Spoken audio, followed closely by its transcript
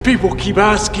People keep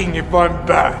asking if I'm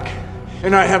back,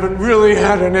 and I haven't really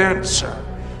had an answer.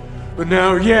 But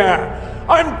now, yeah,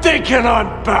 I'm thinking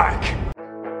I'm back.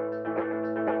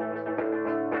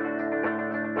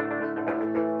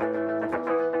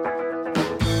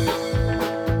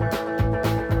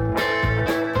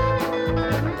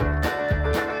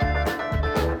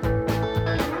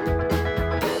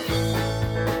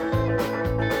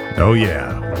 Oh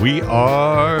yeah, we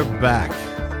are back.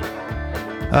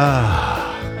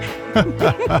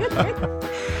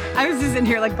 I was just in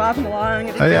here like bopping along.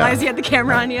 I didn't realize you had the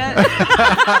camera on yet.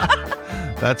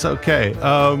 That's okay.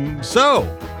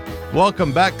 So,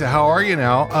 welcome back to How Are You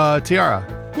Now? Tiara.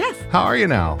 Yes. How are you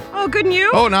now? Oh, good, and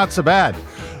you? Oh, not so bad.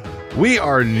 We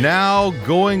are now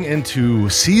going into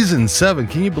season 7.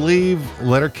 Can you believe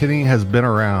Letterkenny has been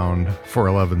around for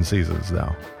 11 seasons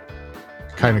now?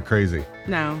 Kind of crazy.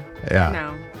 No. Yeah.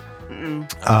 No.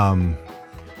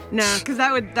 No, because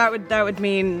that would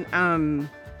mean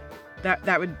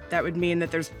that would mean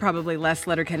that there's probably less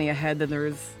Letterkenny ahead than there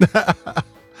is.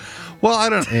 Well,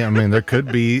 I mean, there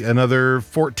could be another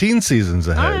 14 seasons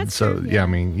ahead. That's so true, yeah, I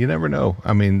mean, you never know.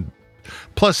 I mean,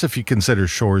 plus if you consider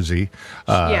Shoresy,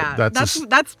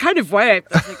 that's kind of why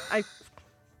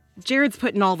Jared's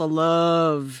putting all the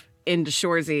love into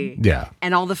Shoresy,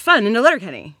 and all the fun into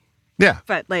Letterkenny. Yeah.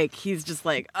 But like he's just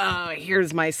like, oh,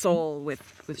 here's my soul with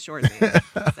Shoresy.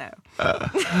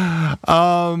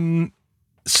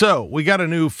 So we got a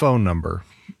new phone number.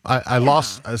 I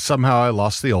lost somehow I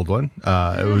lost the old one.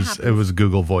 It was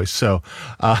Google Voice. So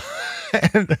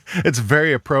and it's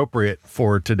very appropriate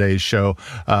for today's show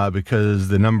because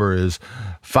the number is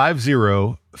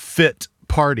 50 Fit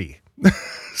Party.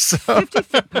 So 50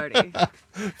 Fit Party.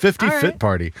 50 All Fit right.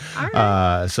 Party. All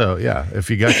right. So yeah, if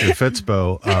you got your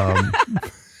Fitspo,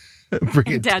 bring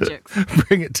it dad to, jokes.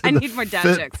 Bring it to I the need more dad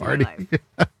Fit jokes Party. in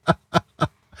my life.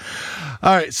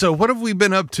 All right, so what have we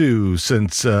been up to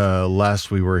since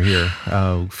last we were here?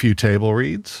 A few table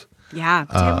reads. Yeah,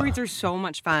 table reads are so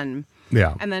much fun.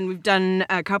 Yeah. And then we've done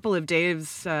a couple of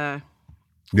Dave's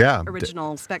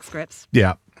original spec scripts.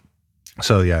 Yeah.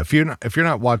 So yeah, if you're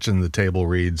not watching the table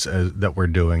reads that we're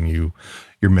doing,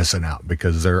 you're missing out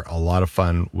because they're a lot of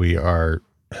fun. We're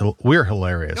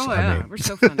hilarious. Oh yeah, we're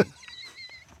so funny.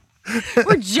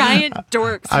 We're giant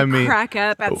dorks who crack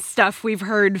up at stuff we've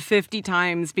heard 50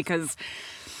 times because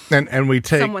and we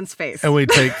take someone's face. And we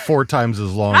take 4 times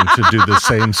as long to do the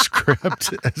same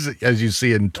script as you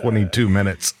see in 22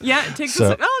 minutes. Yeah, it takes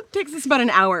us about an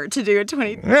hour to do a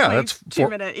 22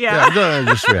 minute. Yeah.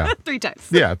 3 times.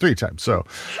 Yeah, 3 times. So,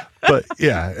 but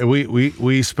yeah,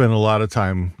 we spend a lot of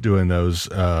time doing those,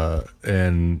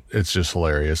 and it's just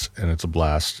hilarious, and it's a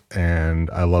blast, and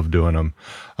I love doing them.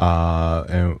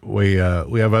 And we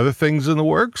have other things in the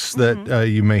works that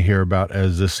you may hear about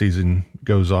as this season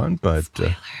goes on, but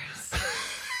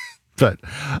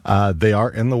they are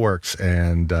in the works,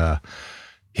 and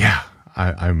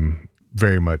I'm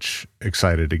very much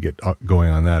excited to get going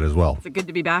on that as well. Is it good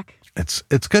to be back? It's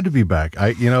good to be back.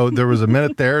 There was a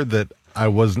minute there that I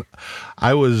was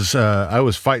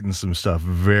fighting some stuff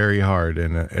very hard,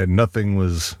 and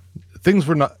things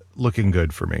were not looking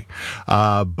good for me.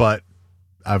 But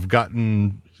I've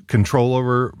gotten control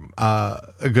over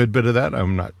a good bit of that.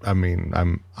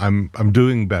 I'm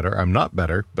doing better. I'm not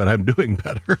better, but I'm doing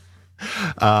better.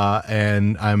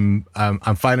 And I'm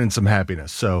finding some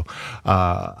happiness. So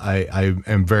I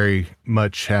am very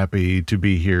much happy to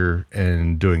be here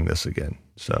and doing this again.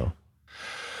 So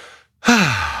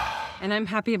and I'm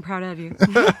happy and proud of you.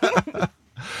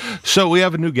 So we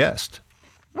have a new guest.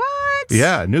 What?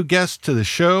 Yeah, new guest to the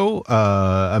show.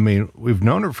 We've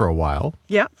known her for a while.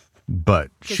 Yep.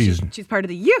 But she's part of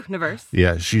the universe.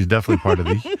 Yeah, she's definitely part of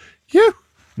the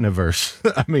universe.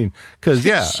 Because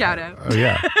shout out.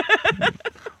 Yeah.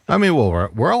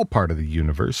 We're all part of the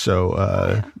universe.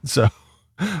 So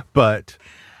but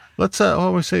let's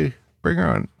bring her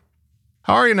on.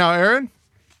 How are you now, Erin?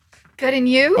 Good, and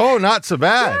you? Oh, not so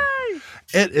bad. Yay.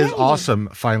 It is awesome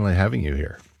finally having you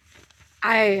here.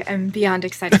 I am beyond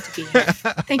excited to be here.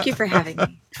 Thank you for having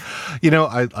me.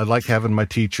 I like having my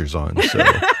teachers on. So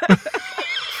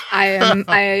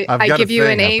I give you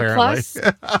an A+.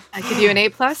 I give you an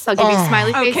A+. I'll give you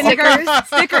smiley face stickers.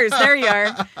 Stickers, there you are.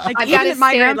 I've got a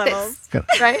stamp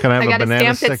right? Can I have got a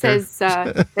banana stamp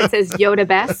sticker? that says Yoda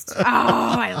best. Oh,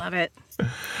 I love it.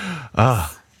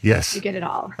 Yes. You get it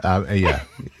all. Yeah.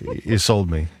 You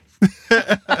sold me.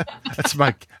 That's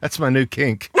my new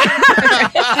kink.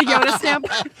 The Yoda stamp.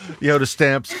 Yoda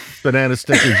stamps, banana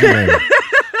stickers, you name it.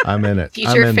 I'm in it.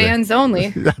 Teacher fans only.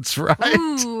 That's right.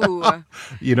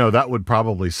 That would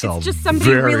probably sell. It's just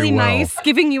somebody really nice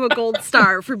giving you a gold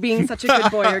star for being such a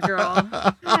good boy or girl.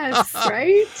 Yes,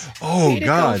 right? Oh,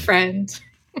 God. Friend.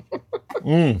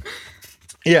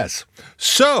 Yes.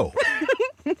 So,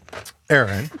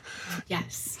 Erin.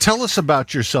 Yes. Tell us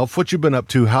about yourself. What you've been up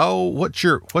to? What's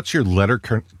your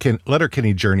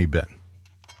Letterkenny journey been?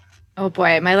 Oh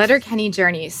boy, my Letterkenny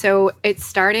journey. So it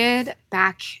started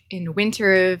back in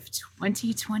winter of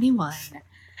 2021,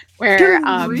 where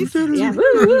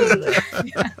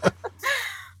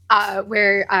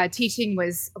where teaching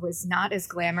was not as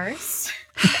glamorous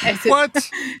as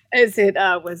it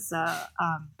was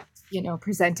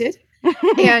presented,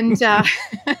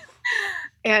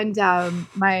 and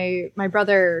my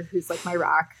brother, who's like my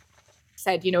rock,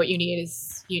 said, what you need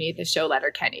is the show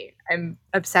Letterkenny. I'm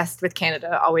obsessed with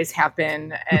Canada, always have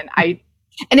been, and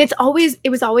it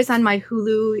was always on my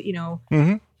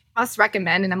Hulu, must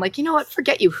recommend, and I'm like, you know what,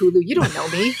 forget you, Hulu, you don't know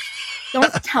me,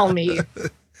 don't tell me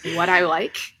what I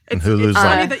like. And Hulu's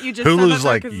funny that you just Hulu's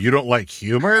like, you don't like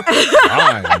humor?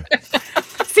 Fine.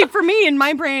 See, for me in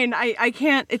my brain, I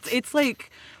can't. It's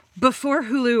like before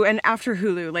Hulu and after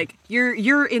Hulu. Like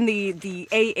you're in the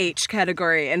AH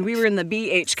category, and we were in the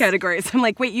BH category. So I'm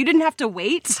like, wait, you didn't have to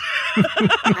wait.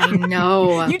 I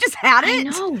know. You just had it. I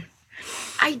know.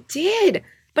 I did,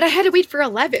 but I had to wait for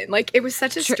 11. Like it was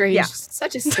such a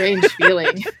strange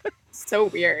feeling. So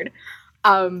weird.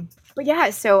 But yeah,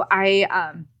 so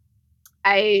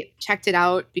I checked it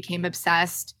out, became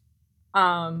obsessed.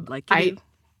 Like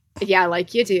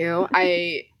you do.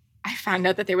 I found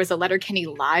out that there was a Letterkenny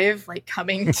Live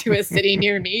coming to a city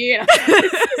near me. And I was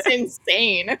like, this is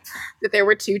insane that there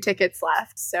were 2 tickets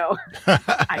left. So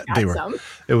I got some.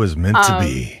 It was meant to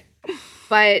be.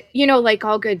 But like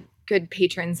all good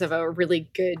patrons of a really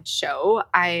good show,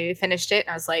 I finished it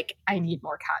and I was like, I need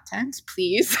more content,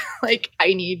 please.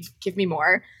 Give me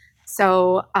more.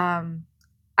 So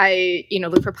I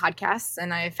looked for podcasts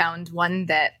and I found one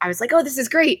that I was like, oh, this is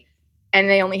great. And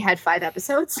they only had 5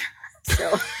 episodes.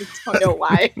 So I don't know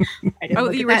why. I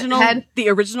didn't the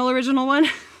original one?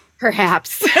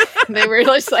 Perhaps. They were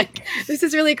just like, this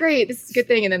is really great. This is a good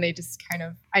thing. And then they just kind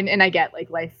of, and I get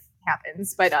life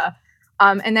happens. But,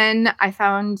 and then I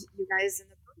found you guys in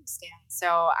the photo stand. So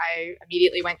I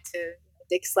immediately went to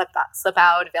Dick Slip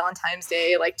Out Valentine's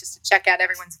Day, just to check out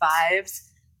everyone's vibes.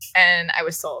 And I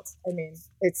was sold. I mean,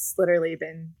 it's literally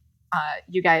been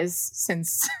you guys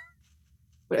since,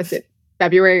 what is it,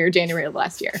 February or January of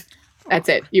last year. That's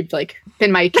it. You've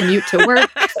been my commute to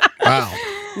work. Wow.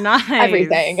 Nice.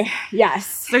 Everything.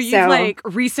 Yes. So you've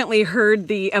recently heard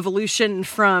the evolution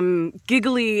from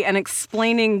giggly and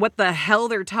explaining what the hell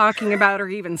they're talking about or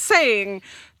even saying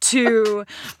to,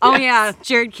 oh yeah,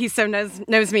 Jared Keeso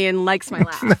knows me and likes my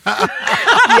laugh.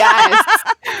 Yes.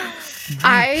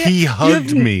 He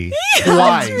hugged me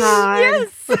twice. Yes.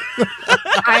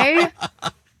 I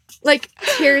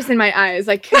tears in my eyes.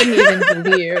 I couldn't even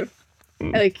believe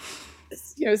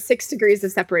 6 degrees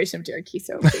of separation of Jared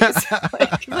Keeso.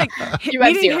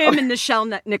 Meeting him and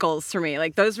Nichelle Nichols for me.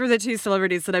 Those were the 2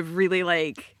 celebrities that I've really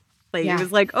It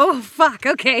was like, oh fuck,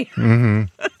 okay. Mm-hmm.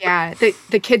 Yeah,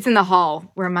 the kids in the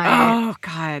hall were my. Oh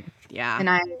god, yeah. And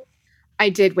I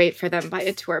did wait for them by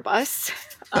a tour bus,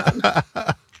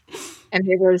 and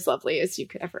they were as lovely as you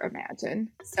could ever imagine.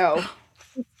 So,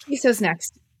 Keeso's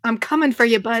next. I'm coming for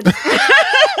you, bud.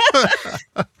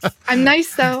 I'm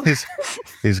nice though.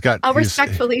 I'll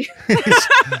respectfully.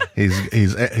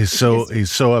 He's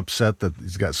so upset that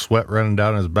he's got sweat running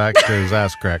down his back to his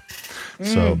ass crack.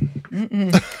 So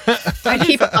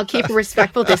I'll keep a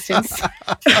respectful distance.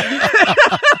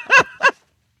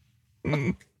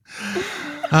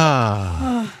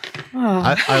 I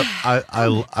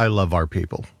love our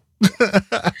people.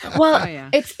 Well,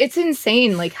 it's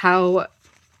insane how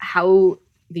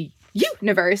the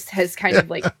universe has kind of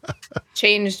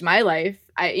changed my life.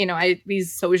 We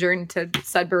sojourned to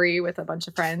Sudbury with a bunch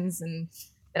of friends and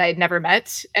that I had never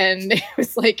met, and it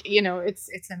was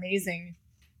it's amazing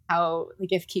how the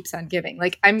gift keeps on giving.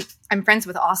 I'm friends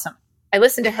with Awesome. I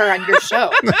listened to her on your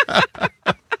show.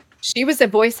 She was a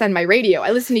voice on my radio.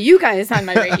 I listen to you guys on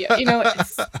my radio.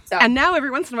 And now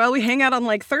every once in a while we hang out on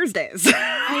Thursdays.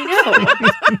 I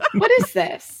know. What is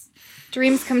this?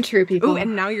 Dreams come true, people. Oh,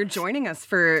 and now you're joining us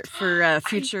for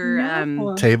future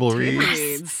table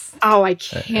reads. Oh, I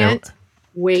can't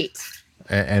wait.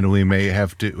 And we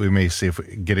may see if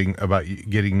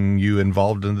getting you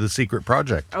involved in the secret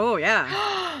project. Oh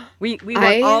yeah, we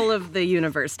want all of the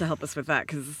universe to help us with that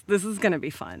because this is gonna be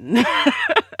fun.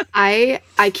 I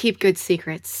keep good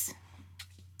secrets,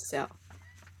 so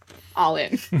all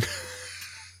in.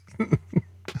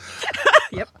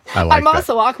 Yep. I like I'm that.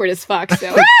 also awkward as fuck,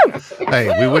 so.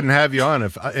 Hey, we wouldn't have you on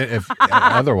if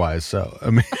otherwise. So I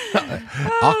mean,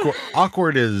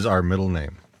 awkward is our middle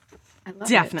name. I love it.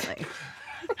 Definitely.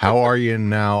 How are you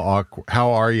now?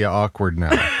 How are you awkward now?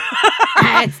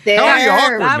 It's there. How are you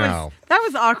awkward That now?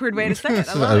 was an awkward way to say it.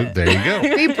 I love it. There you go.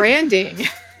 Rebranding.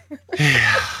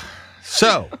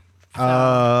 So,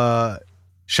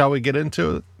 shall we get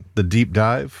into the deep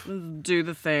dive? Do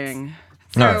the thing.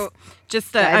 All right. So,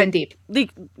 just Dive in deep.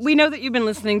 we know that you've been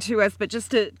listening to us, but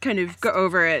just to kind of go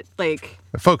over it, like,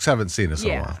 Folks haven't seen us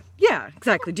in a yeah, while. yeah,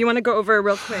 exactly. Do you want to go over it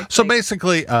real quick? So Like,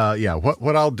 basically,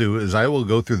 what I'll do is I will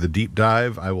go through the deep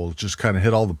dive. I will just kind of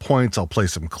hit all the points. I'll play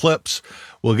some clips.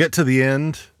 We'll get to the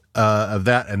end of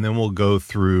that, and then we'll go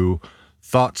through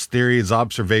thoughts, theories,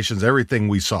 observations, everything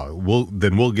we saw.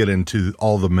 We'll get into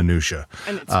all the minutia.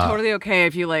 and it's totally okay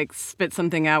if you like spit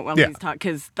something out while Yeah. he's talking,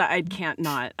 because I can't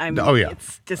not. Oh, yeah.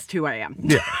 It's just who I am.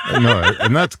 Yeah, no,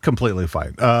 and that's completely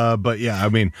fine. But yeah, I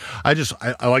mean, I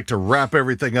like to wrap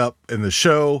everything up in the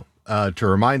show to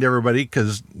remind everybody,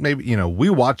 because maybe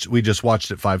we just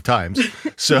watched it 5 times,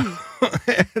 so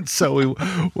we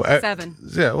 7.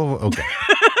 Yeah, well, okay,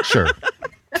 sure.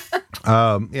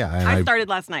 Yeah, and I started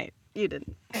last night. You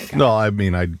didn't. no, I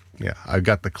mean, I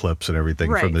got the clips and everything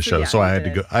from Right, the so show, yeah, so you I had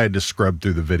to did. I had to scrub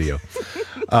through the video.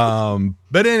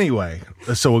 But anyway,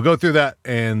 so we'll go through that,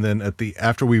 and then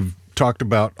after we've talked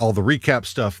about all the recap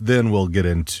stuff, then we'll get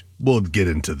into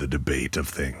the debate of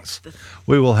things.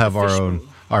 We will have our own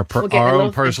We'll get our a own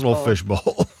little personal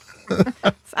fishbowl. fishbowl.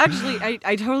 Actually,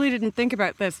 I totally didn't think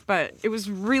about this, but it was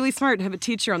really smart to have a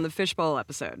teacher on the fishbowl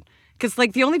episode. Because,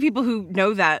 like, the only people who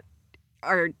know that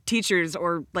are teachers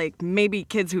or, like, maybe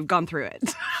kids who've gone through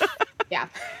it. Yeah.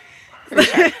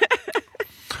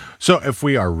 So if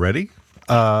we are ready,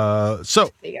 There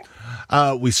you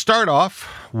go. we start off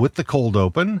with the cold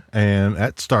open, and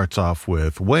that starts off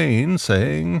with Wayne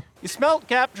saying, You smelt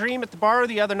Gap Dream at the bar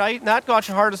the other night, and that got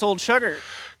you hard as old sugar.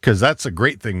 because that's a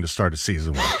great thing to start a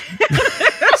season with.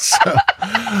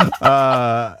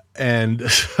 And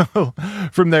so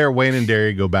from there, Wayne and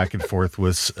Derry go back and forth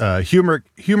with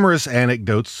humorous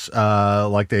anecdotes,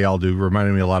 like they all do,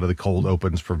 reminding me a lot of the cold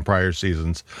opens from prior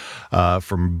seasons.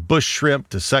 From bush shrimp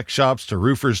to sex shops to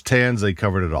roofers' tans, they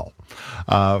covered it all.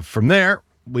 From there,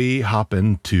 we hop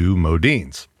into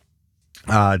Modine's.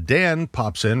 Dan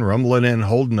pops in, rumbling in,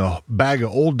 holding a bag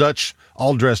of Old Dutch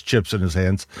all-dressed chips in his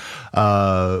hands,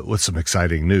 with some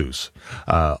exciting news.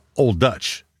 Old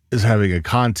Dutch is having a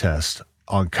contest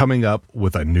on coming up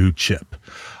with a new chip.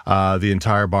 The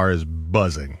entire bar is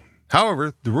buzzing.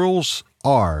 However, the rules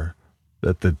are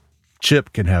that the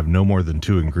chip can have no more than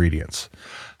 2 ingredients.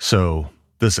 So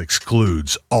this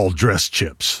excludes all dressed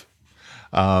chips.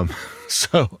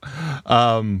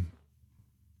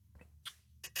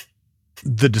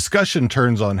 The discussion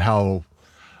turns on how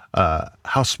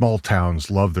small towns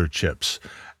love their chips,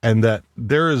 and that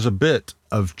there is a bit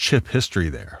of chip history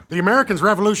there. The Americans'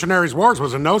 Revolutionary Wars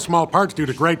was in no small parts due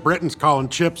to Great Britain's calling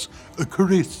chips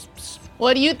crisps.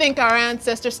 What do you think our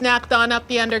ancestors snacked on up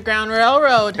the Underground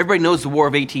Railroad? Everybody knows the War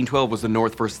of 1812 was the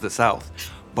North versus the South.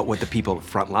 But what the people at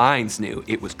front lines knew,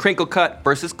 it was crinkle cut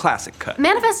versus classic cut.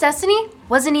 Manifest Destiny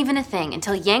wasn't even a thing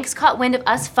until Yanks caught wind of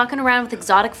us fucking around with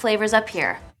exotic flavors up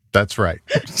here. That's right.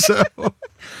 So,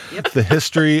 the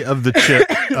history of the chip,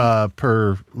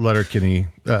 per Letterkenny,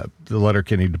 the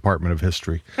Letterkenny Department of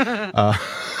History.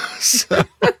 So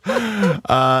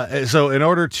in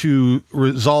order to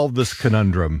resolve this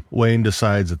conundrum, Wayne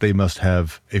decides that they must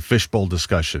have a fishbowl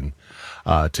discussion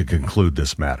to conclude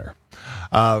this matter.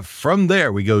 From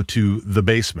there, we go to the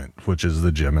basement, which is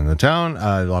the gym in the town.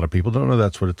 A lot of people don't know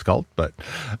that's what it's called, but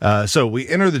so we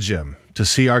enter the gym to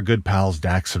see our good pals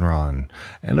Dax and Ron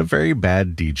and a very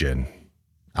bad degen,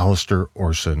 Alistair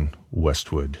Orson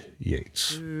Westwood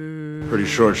Yates. Pretty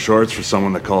short shorts for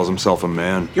someone that calls himself a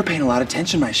man. You're paying a lot of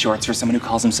attention to my shorts for someone who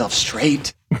calls himself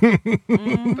straight. Boom.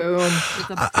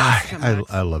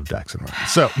 I love Dax and Ron.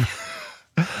 So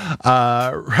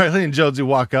Riley and Jonesy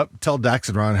walk up, tell Dax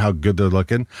and Ron how good they're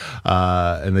looking,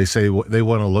 and they say they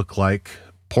want to look like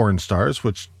porn stars,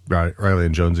 which Riley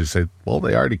and Jonesy say, well,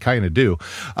 they already kind of do.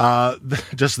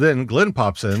 Just then, Glenn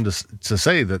pops in to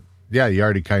say that, yeah, you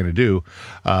already kind of do,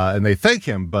 and they thank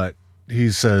him, but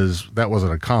he says that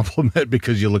wasn't a compliment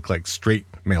because you look like straight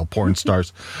male porn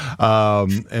stars,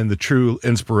 and the true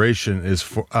inspiration is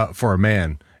for a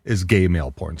man is gay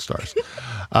male porn stars.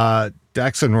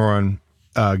 Dax and Ron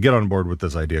get on board with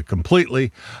this idea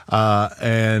completely,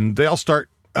 and they all start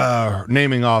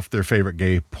naming off their favorite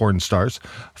gay porn stars.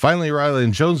 Finally, Riley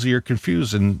and Jonesy are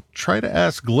confused and try to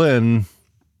ask Glenn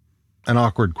an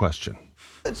awkward question.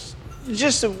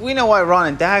 Just, we know why Ron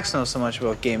and Dax know so much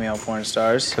about gay male porn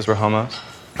stars. Because we're homos.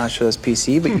 Not sure that's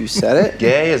PC, but you said it.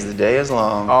 Gay as the day is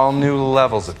long. All new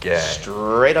levels of gay.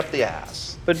 Straight up the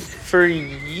ass. But for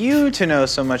you to know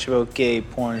so much about gay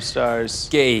porn stars...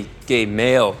 Gay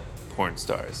male porn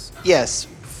stars. Yes,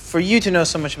 for you to know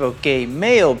so much about gay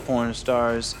male porn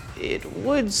stars, it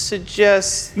would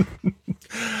suggest...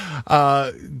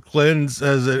 Glenn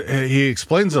says he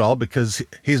explains it all because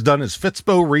he's done his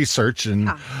Fitzbo research,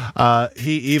 and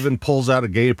he even pulls out a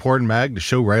gay porn mag to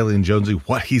show Riley and Jonesy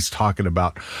what he's talking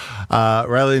about.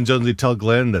 Riley and Jonesy tell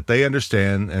Glenn that they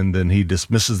understand, and then he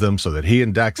dismisses them so that he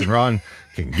and Dax and Ron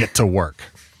can get to work.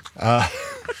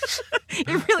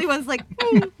 It really was like...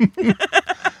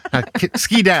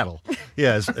 Ski-daddle.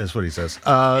 Yeah, that's what he says.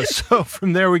 So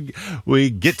from there, we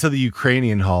get to the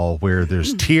Ukrainian hall where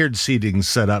there's tiered seating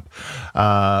set up,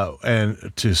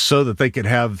 and so that they could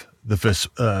have the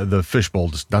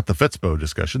fishbowl, not the Fitzbo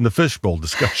discussion, the fishbowl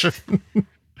discussion.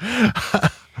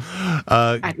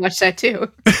 I'd watch that too.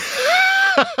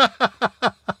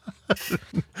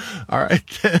 All right,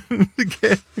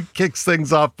 kicks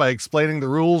things off by explaining the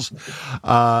rules,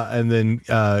 and then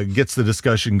gets the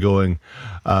discussion going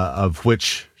of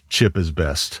which chip is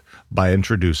best by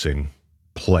introducing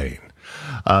plain.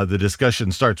 The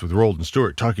discussion starts with Rold and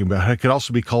Stewart talking about how it could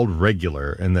also be called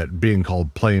regular, and that being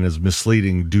called plain is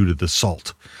misleading due to the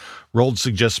salt. Rold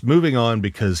suggests moving on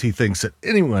because he thinks that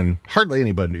hardly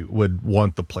anybody would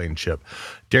want the plain chip.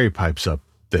 Derry pipes up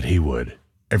that he would.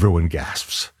 Everyone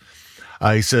gasps.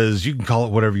 He says, you can call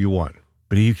it whatever you want,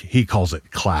 but he calls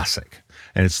it classic.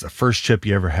 And it's the first chip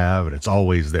you ever have, and it's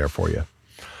always there for you.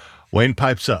 Wayne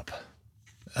pipes up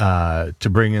to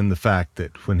bring in the fact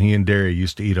that when he and Derry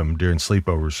used to eat them during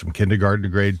sleepovers from kindergarten to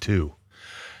grade 2,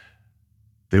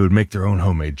 they would make their own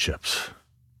homemade chips.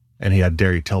 And he had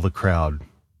Derry tell the crowd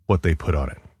what they put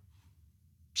on it.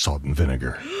 Salt and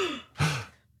vinegar.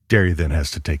 Derry then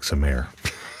has to take some air.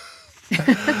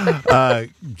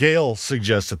 Gail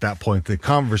suggests at that point the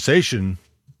conversation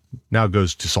now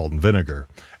goes to salt and vinegar.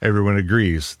 Everyone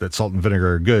agrees that salt and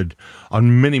vinegar are good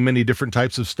on many, many different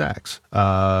types of stacks,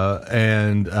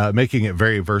 and making it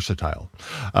very versatile.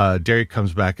 Derry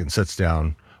comes back and sits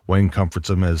down. Wayne comforts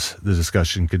him as the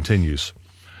discussion continues.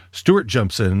 Stewart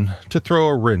jumps in to throw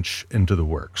a wrench into the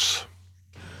works.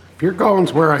 If your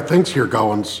going's where I thinks your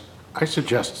going's, I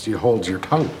suggest you holds your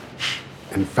tongue.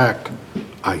 In fact,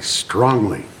 I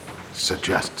strongly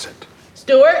suggest it.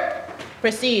 Stewart,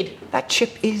 proceed. That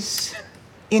chip is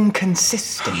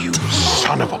inconsistent. You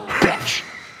son of a bitch!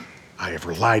 I have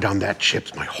relied on that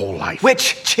chip my whole life.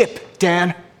 Which chip,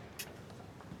 Dan?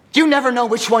 You never know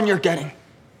which one you're getting.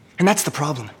 And that's the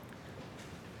problem.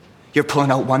 You're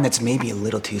pulling out one that's maybe a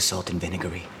little too salt and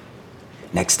vinegary.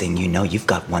 Next thing you know, you've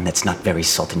got one that's not very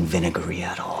salt and vinegary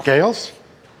at all. Gales,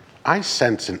 I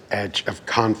sense an edge of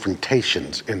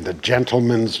confrontations in the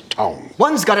gentleman's tone.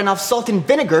 One's got enough salt and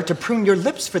vinegar to prune your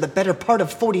lips for the better part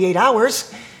of 48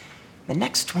 hours. The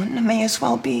next one may as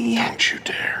well be... Don't you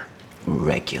dare.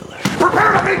 Regular.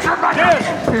 Prepare to meet your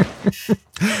maker!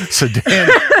 So Dan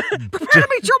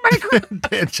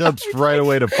jumps right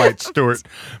away to fight Stewart,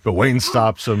 but Wayne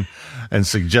stops him and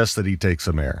suggests that he take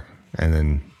some air. And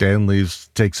then Dan leaves,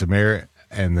 takes some air,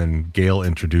 and then Gail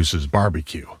introduces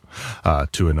barbecue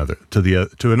to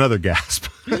another gasp.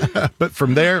 But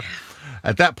from there,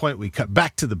 at that point, we cut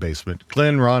back to the basement.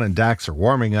 Glenn, Ron, and Dax are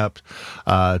warming up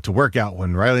to work out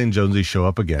when Riley and Jonesy show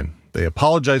up again. They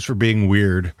apologize for being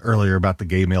weird earlier about the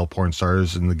gay male porn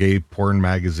stars in the gay porn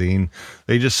magazine.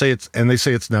 They just say it's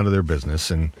none of their business.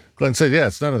 And Glenn said, yeah,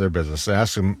 it's none of their business. They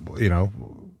ask them,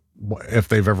 if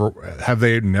have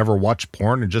they never watched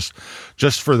porn, and just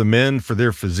for the men, for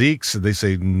their physiques. And they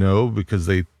say no, because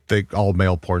they think all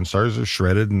male porn stars are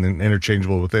shredded and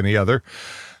interchangeable with any other.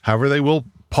 However, they will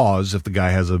pause if the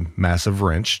guy has a massive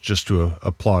wrench just to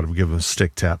applaud him, give him a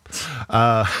stick tap.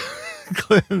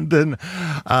 Glenn then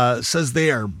says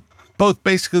they are both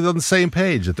basically on the same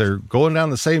page, that they're going down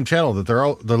the same channel, that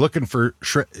they're looking for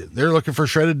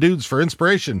shredded dudes for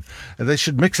inspiration, and they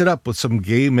should mix it up with some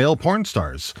gay male porn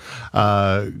stars.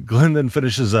 Glenn then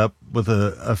finishes up with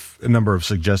a number of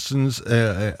suggestions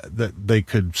that they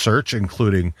could search,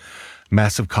 including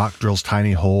massive cock drills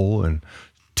tiny hole, and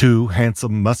 2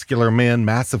 handsome muscular men,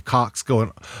 massive cocks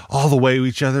going all the way to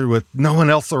each other with no one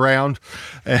else around.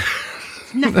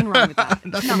 Nothing wrong with that.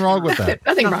 Nothing wrong with that.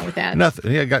 Nothing wrong with that.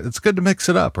 Nothing. Yeah, it's good to mix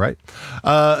it up, right?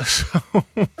 So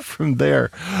from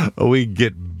there, we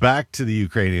get back to the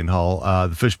Ukrainian hall.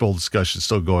 The fishbowl discussion is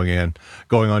still going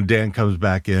on. Dan comes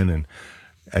back in, and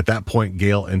at that point,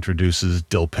 Gail introduces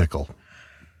Dill Pickle.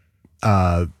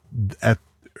 And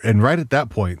right at that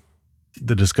point,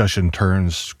 the discussion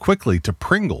turns quickly to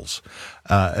Pringles,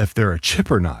 if they're a chip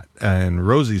or not. And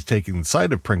Rosie's taking the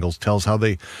side of Pringles, tells how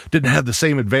they didn't have the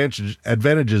same advantages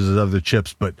as other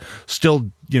chips, but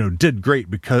still, did great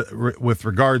because with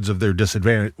regards of their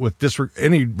disadvantage,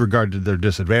 any regard to their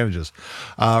disadvantages.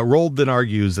 Roald then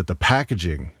argues that the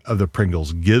packaging of the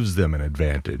Pringles gives them an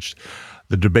advantage.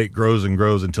 The debate grows and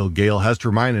grows until Gale has to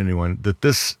remind anyone that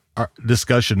this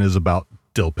discussion is about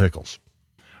dill pickles.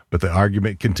 But the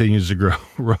argument continues to grow.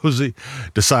 Rosie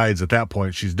decides at that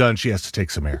point she's done. She has to take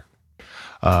some air.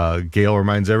 Gale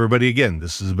reminds everybody again,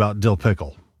 this is about dill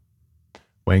pickle.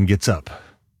 Wayne gets up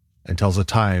and tells a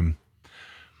time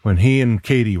when he and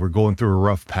Katie were going through a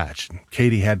rough patch.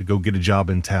 Katie had to go get a job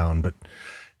in town, but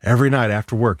every night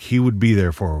after work, he would be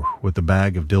there for her with a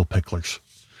bag of dill picklers.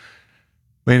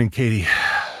 Wayne and Katie,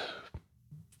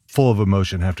 full of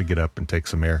emotion, have to get up and take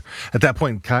some air. At that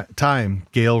point in time,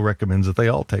 Gale recommends that they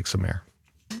all take some air.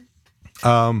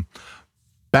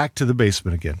 Back to the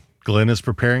basement again. Glenn is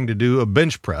preparing to do a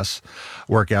bench press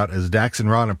workout as Dax and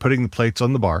Ron are putting the plates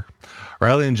on the bar.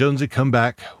 Riley and Jonesy come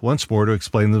back once more to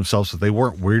explain to themselves that they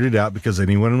weren't weirded out because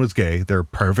anyone was gay. They're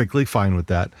perfectly fine with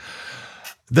that.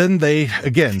 Then they,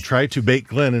 again, try to bait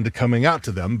Glenn into coming out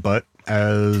to them, but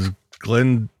as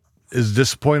Glenn is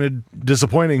disappointing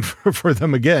for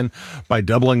them again by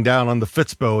doubling down on the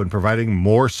Fitzbo and providing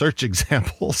more search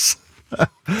examples.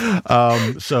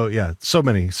 So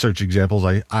many search examples.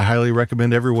 I highly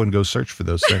recommend everyone go search for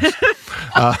those things.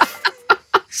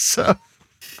 So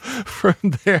from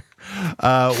there,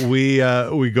 we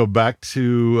go back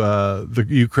to the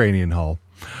Ukrainian hall.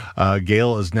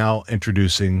 Gale is now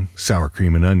introducing sour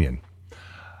cream and onion.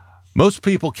 Most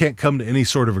people can't come to any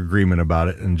sort of agreement about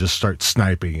it and just start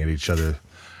sniping at each other.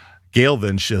 Gale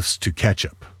then shifts to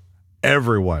ketchup.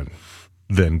 Everyone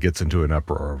then gets into an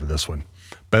uproar over this one.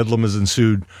 Bedlam is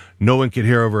ensued. No one can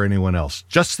hear over anyone else.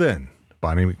 Just then,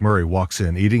 Bonnie McMurray walks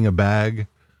in eating a bag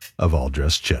of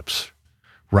all-dressed chips.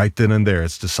 Right then and there,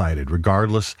 it's decided,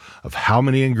 regardless of how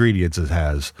many ingredients it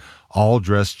has,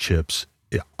 all-dressed chips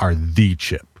are the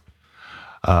chip.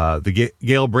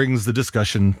 Gale brings the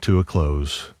discussion to a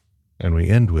close. And we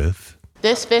end with...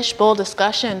 This fishbowl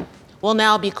discussion will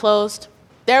now be closed.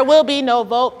 There will be no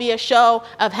vote, be a show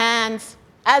of hands.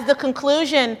 As the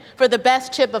conclusion for the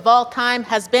best chip of all time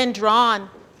has been drawn,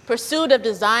 pursuit of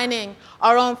designing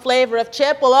our own flavor of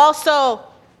chip will also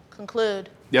conclude.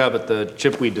 Yeah, but the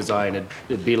chip we design,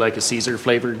 it'd be like a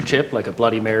Caesar-flavored chip, like a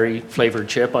Bloody Mary-flavored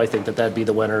chip. I think that'd be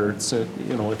the winner. It's, I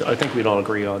think we'd all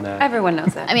agree on that. Everyone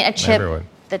knows that. I mean, a chip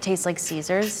that tastes like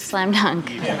Caesar's, slam dunk.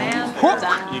 You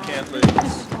can't lose.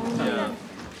 Yeah.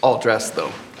 All dressed,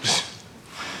 though.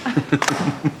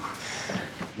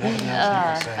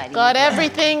 Got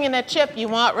everything in a chip you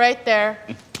want right there.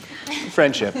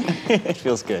 Friendship. It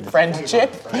feels good.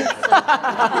 Friendship? Tasty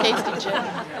chip.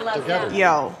 I love that.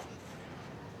 Yo.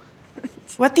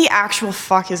 What the actual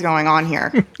fuck is going on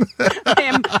here?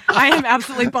 I am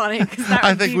absolutely Bonnie.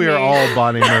 I think we are all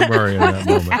Bonnie McMurray in that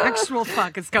moment. The actual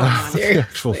fuck is going on. The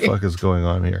actual fuck is going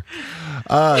on here.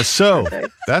 So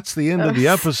that's the end of the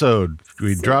episode.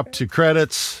 We drop to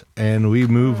credits and we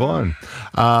move on.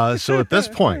 So at this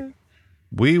point,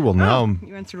 we will now...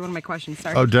 You answered one of my questions.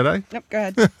 Sorry. Oh, did I? Nope, go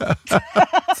ahead.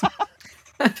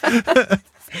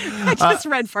 I just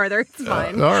read farther. It's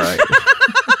fine. All right.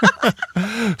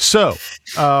 So,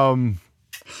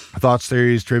 thoughts,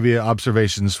 theories, trivia,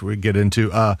 observations we get into.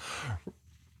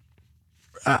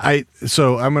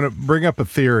 So I'm going to bring up a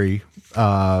theory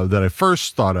that I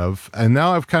first thought of, and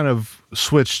now I've kind of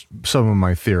switched some of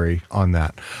my theory on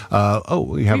that.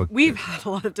 We've had a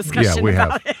lot of discussion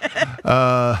about it.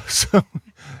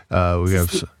 We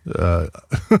have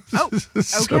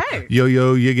okay. Yo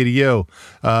yiggity yo.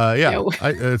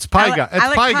 It's Pie Guy. It's I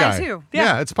like Pie pie Guy. too.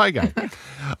 Yeah, it's Pie Guy.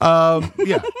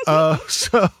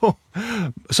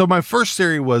 So my first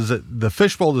theory was that the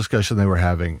fishbowl discussion they were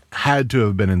having had to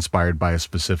have been inspired by a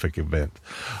specific event,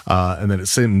 and then it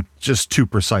seemed just too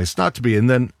precise not to be. And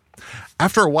then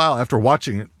after a while, after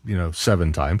watching it,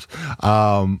 7 times,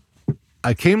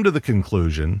 I came to the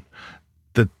conclusion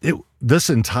that this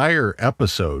entire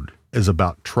episode is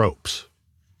about tropes,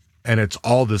 and it's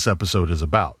all this episode is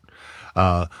about.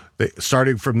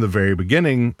 Starting from the very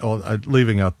beginning,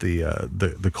 leaving out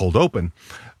the cold open,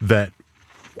 that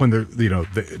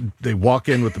when they walk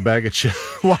in with the bag of chips.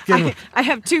 I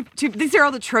have two. These are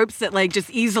all the tropes that like just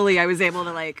easily I was able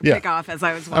to pick off as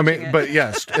I was watching it. But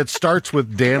yes, it starts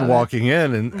with Dan walking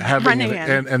in and having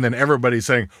and then everybody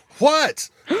saying what,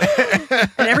 and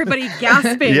everybody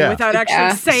gasping without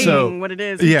actually saying what it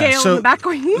is. Gail in the back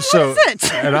going, "What is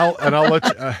it?" And I'll let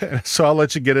you. So I'll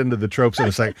let you get into the tropes in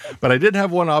a second. But I did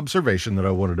have one observation that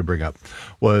I wanted to bring up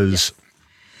was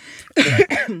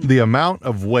the amount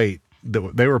of weight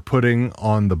that they were putting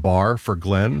on the bar for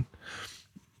Glenn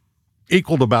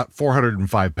equaled about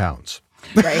 405 pounds.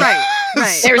 Right.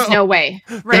 There's no way.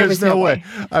 There's no way.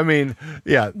 I mean,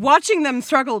 yeah. Watching them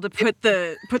struggle to put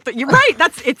the. You're right.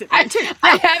 That's it.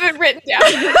 I haven't written down.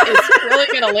 Is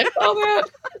really gonna lift all that?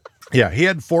 Yeah, he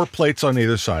had 4 plates on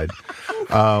either side,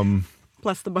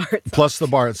 plus the bar itself. Plus the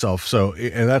bar itself. So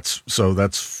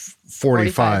that's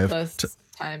 45 plus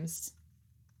times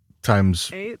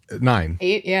 9.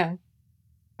 8, yeah.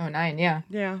 Oh, 9, yeah.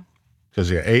 Yeah.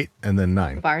 Because 8 and then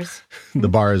 9. The bars. The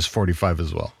bar is 45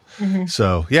 as well. Mm-hmm.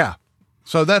 So yeah.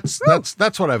 So that's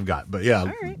what I've got. But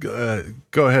yeah,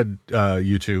 go ahead,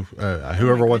 you two.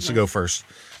 Whoever wants to go first.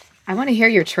 I want to hear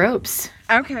your tropes.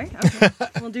 Okay.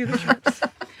 We'll do the tropes.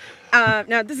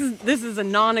 Now this is a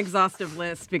non-exhaustive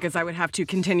list because I would have to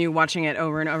continue watching it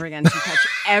over and over again to catch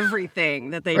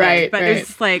everything that they did. But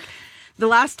it's like the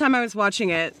last time I was watching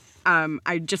it,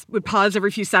 I just would pause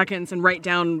every few seconds and write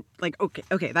down like,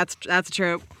 okay, that's a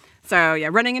trope. So yeah,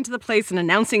 running into the place and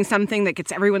announcing something that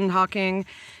gets everyone talking,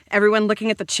 everyone looking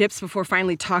at the chips before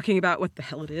finally talking about what the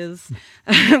hell it is,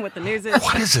 what the news is.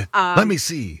 What is it? Let me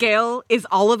see. Gail is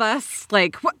all of us.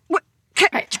 Like, what? Give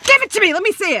it to me. Let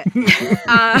me see it.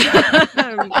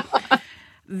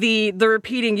 The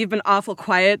repeating, you've been awful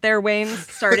quiet there, Wayne,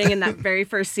 starting in that very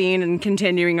first scene and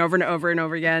continuing over and over and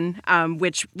over again,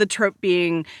 which the trope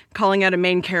being calling out a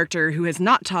main character who has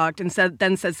not talked and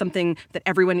then says something that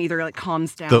everyone either like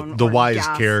calms down. The wise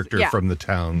gasps. character from the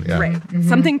town. Yeah. Right. Mm-hmm.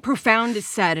 Something profound is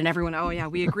said and everyone, oh yeah,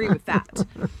 we agree with that.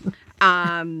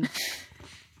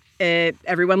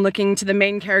 Everyone looking to the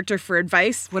main character for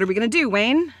advice. What are we going to do,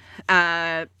 Wayne?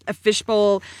 A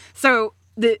fishbowl. So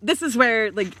this is where,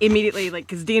 like, immediately, like,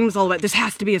 because Dean was all about, this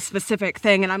has to be a specific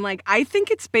thing. And I'm like, I think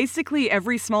it's basically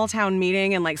every small town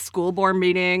meeting and, like, school board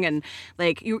meeting. And,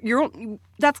 like,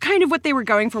 that's kind of what they were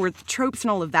going for with tropes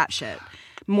and all of that shit.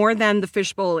 More than the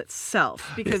fishbowl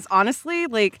itself. Because honestly,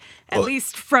 like, at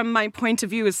least from my point of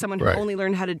view as someone who only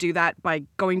learned how to do that by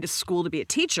going to school to be a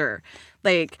teacher,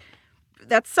 like,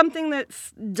 that's something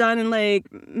that's done in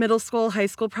like middle school, high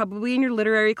school, probably in your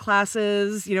literary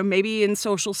classes, maybe in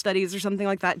social studies or something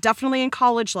like that. Definitely in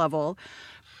college level.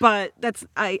 But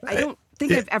I don't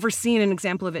think I've ever seen an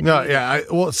example of it. No, yeah. I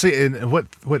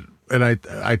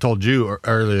told you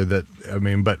earlier that,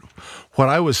 but what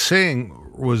I was saying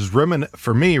was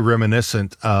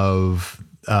reminiscent of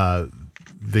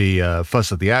the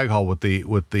fuss at the Ag Hall with the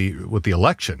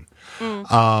election.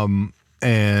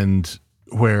 And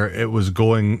where it was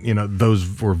going,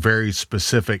 those were very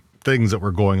specific things that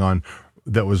were going on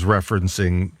that was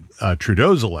referencing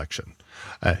Trudeau's election.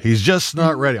 He's just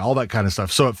not ready, all that kind of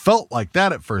stuff. So it felt like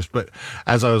that at first, but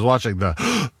as I was watching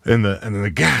and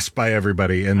the gasp by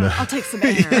everybody and I'll take some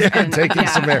air. Taking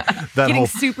some air. That getting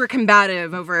super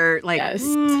combative over like,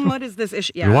 what is this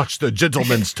issue? Yeah. You watch the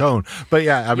gentleman's tone, but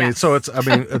so it's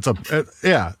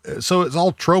so it's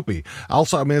all tropey.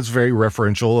 Also, it's very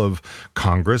referential of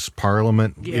Congress,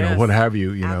 Parliament, what have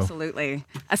you, Absolutely.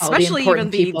 Especially even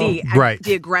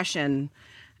the aggression.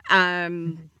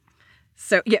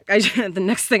 So, yeah, the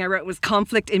next thing I wrote was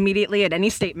conflict immediately at any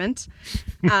statement.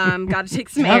 Got to take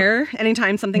some air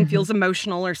anytime something feels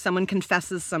emotional or someone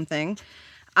confesses something.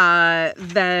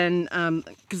 Then,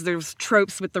 because there's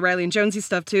tropes with the Riley and Jonesy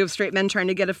stuff, too, of straight men trying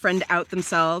to get a friend out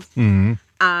themselves.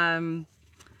 Mm-hmm.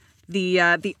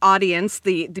 The audience,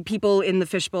 the people in the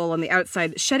fishbowl on the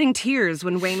outside, shedding tears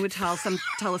when Wayne would tell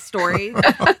a story,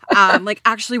 like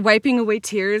actually wiping away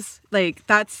tears. Like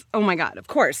that's, oh my God, of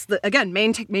course. Again,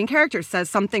 main character says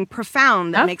something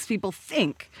profound that makes people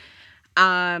think.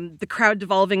 The crowd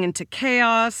devolving into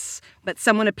chaos, but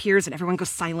someone appears and everyone goes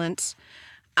silent.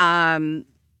 And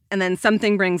then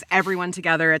something brings everyone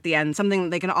together at the end, something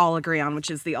they can all agree on, which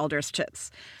is the all-dressed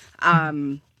chips.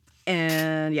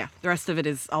 And yeah, the rest of it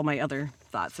is all my other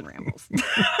thoughts and rambles.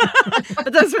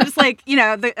 But those were just like,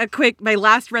 my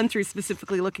last run through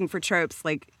specifically looking for tropes,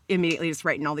 like immediately just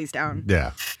writing all these down.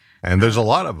 Yeah. And there's a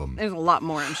lot of them. There's a lot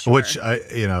more, I'm sure. Which,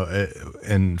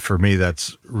 and for me,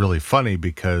 that's really funny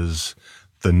because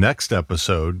the next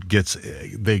episode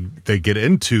they get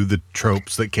into the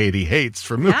tropes that Katie hates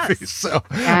from movies. Yes. So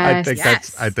I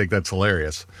think that's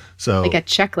hilarious. So like a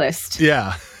checklist.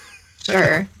 Yeah.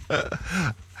 Sure.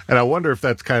 And I wonder if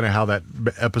that's kind of how that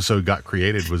episode got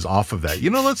created, was off of that.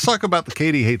 Let's talk about the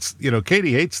Katie hates,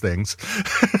 Katie hates things.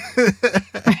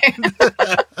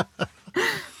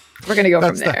 We're going to go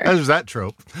from there. There's that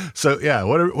trope. So, yeah,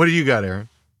 what do you got, Aaron?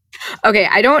 Okay,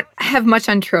 I don't have much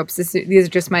on tropes. These are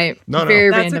just my very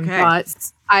random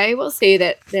thoughts. I will say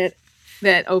that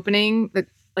opening that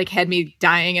had me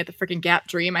dying at the freaking Gap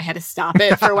Dream. I had to stop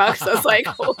it for a while because I was like,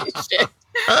 "Holy shit!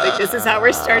 This is how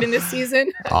we're starting this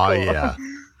season." Oh cool. Yeah.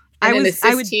 I would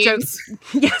joke.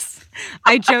 Yes.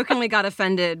 I jokingly got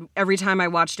offended every time I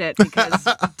watched it because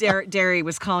Derry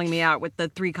was calling me out with the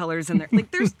 3 colors in there. Like,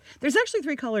 there's actually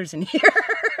 3 colors in here.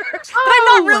 But I'm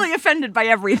not really offended by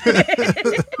everything.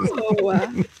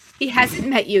 He hasn't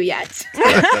met you yet.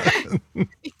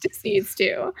 He just needs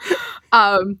to.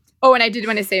 And I did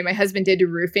want to say my husband did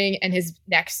roofing and his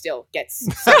neck still gets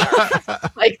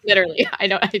like literally. I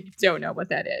don't know what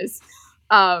that is.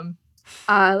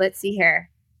 Let's see here.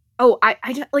 Oh,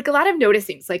 I like a lot of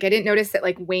noticings. Like I didn't notice that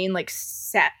Wayne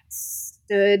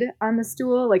stood on the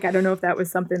stool. Like I don't know if that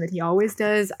was something that he always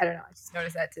does. I don't know. I just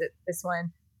noticed that to this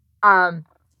one.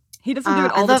 He doesn't do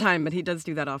it all the time, but he does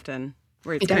do that often.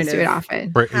 Where he does do it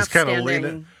often. He's kind of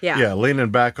leaning, leaning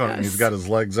back on it. And he's got his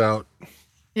legs out.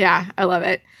 Yeah, I love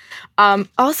it.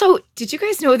 Also, did you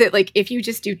guys know that if you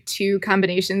just do 2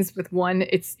 combinations with one,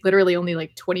 it's literally only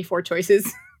 24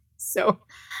 choices? So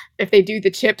if they do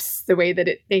the chips the way that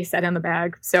they said on the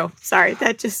bag. So sorry,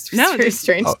 that just was very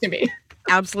strange to me.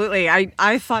 Absolutely.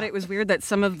 I thought it was weird that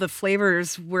some of the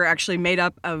flavors were actually made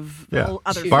up of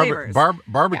other flavors.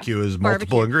 Barbecue is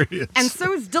multiple ingredients. And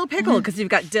so is dill pickle, because you've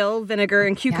got dill, vinegar,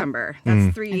 and cucumber.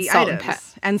 That's 3 and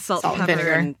items. And salt and pepper.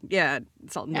 Vinegar.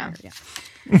 Salt and vinegar. Yeah.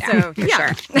 So,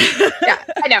 sure. Yeah,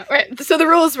 I know. Right? So the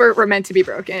rules were meant to be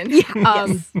broken.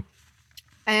 Yes.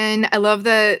 And I love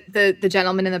the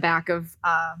gentleman in the back of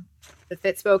the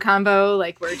Fitspo combo.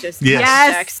 We're just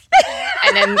yes.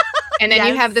 And then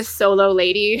you have this solo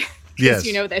lady. Yes.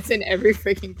 That's in every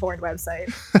freaking porn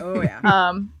website. Oh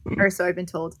yeah. Or so I've been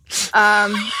told.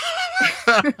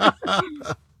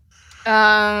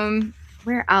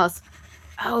 Where else?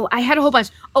 Oh, I had a whole bunch.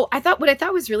 Oh, what I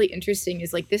thought was really interesting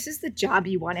is this is the job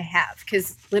you want to have,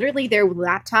 because literally their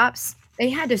laptops, they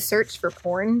had to search for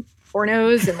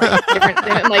pornos and different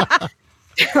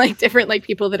different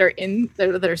people that are in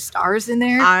that are stars in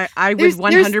there. I would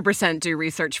 100% do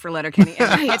research for Letterkenny.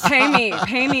 Pay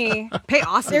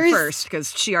Austin first,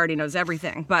 because she already knows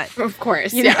everything. But of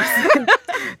course,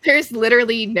 there's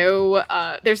literally no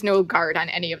there's no guard on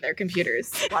any of their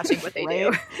computers watching what they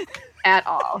do at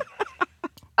all.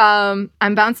 I'm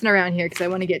bouncing around here because I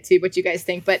want to get to what you guys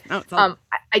think, but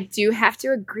I do have to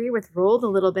agree with Roald a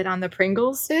little bit on the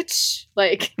Pringles stitch.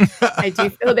 I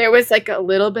do feel there was a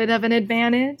little bit of an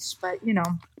advantage, but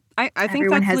I think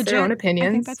everyone that's has legit. their own opinions.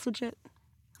 I think that's legit.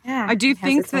 Yeah, I do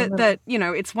think that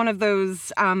it's one of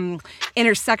those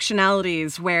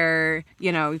intersectionalities where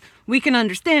we can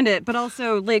understand it, but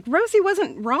also Rosie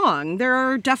wasn't wrong. There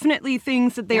are definitely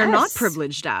things that they are not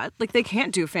privileged at. They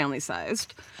can't do family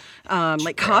sized.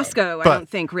 Costco, I don't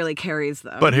think really carries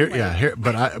them. But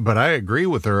but I agree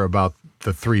with her about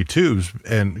the 3 twos,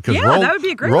 and because that would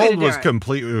be a great way to do was it.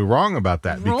 completely wrong about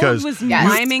that. Roald because was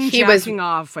jacking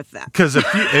off with that. Because if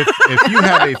you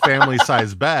have a family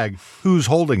size bag, who's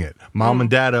holding it? Mom and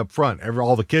dad up front.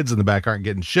 All the kids in the back aren't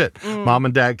getting shit. Mom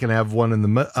and dad can have one in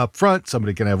the up front.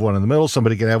 Somebody can have one in the middle.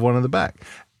 Somebody can have one in the back.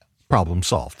 Problem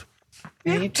solved.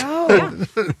 There you go.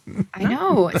 I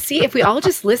know. See, if we all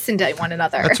just listen to one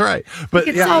another. That's right. But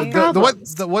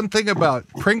the one thing about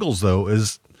Pringles though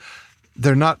is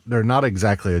they're not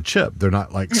exactly a chip. They're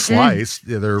not sliced.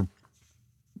 They're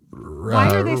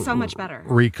why are they so much better?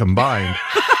 Recombined.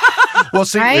 Well,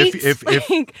 see, if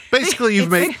basically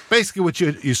basically what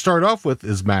you start off with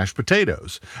is mashed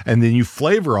potatoes, and then you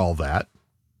flavor all that,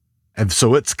 and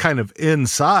so it's kind of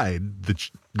inside the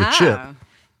chip.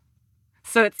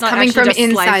 So it's not coming from just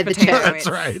inside the chip. That's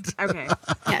right. Okay.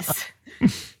 Yes.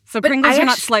 So Pringles are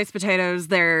not sliced potatoes;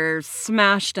 they're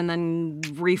smashed and then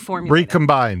reformulated.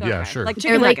 Recombined. Yeah, sure. Like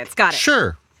chicken nuggets. Got it.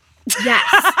 Sure. Yes.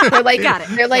 They're got it.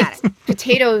 They're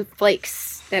potato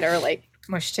flakes that are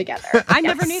mushed together. I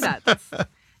never knew that.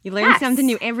 You learn something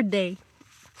new every day.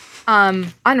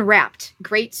 Unwrapped,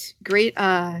 great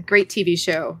TV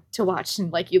show to watch,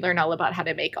 and you learn all about how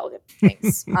to make all the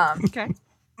things. Okay.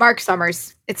 Mark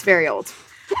Summers. It's very old.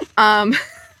 Let's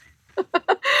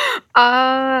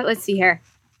see here.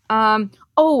 What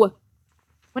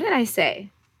did I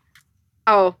say?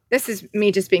 Oh, this is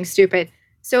me just being stupid.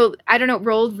 So I don't know.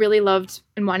 Roald really loved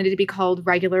and wanted it to be called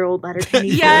regular old Letterkenny.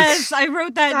 Yes, I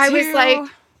wrote that too.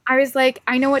 I was like,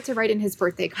 I know what to write in his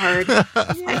birthday card.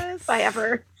 If I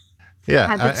ever. Yeah,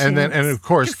 had the and of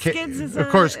course, Katie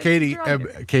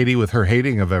with her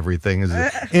hating of everything is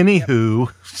anywho.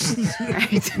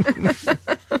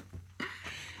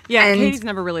 Yeah, And- Katie's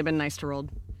never really been nice to Rold.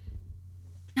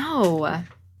 No.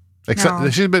 Except No.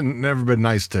 she's never been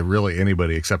nice to really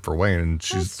anybody except for Wayne, and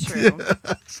she's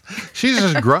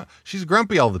she's she's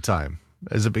grumpy all the time.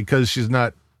 Is it because she's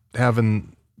not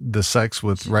having the sex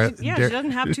with Yeah, she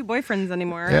doesn't have 2 boyfriends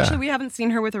anymore. Yeah. Actually, we haven't seen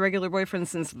her with a regular boyfriend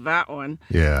since that one.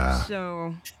 Yeah.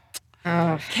 So,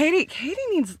 Katie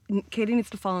needs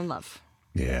to fall in love.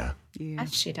 Yeah.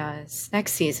 Yes, she does.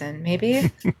 Next season,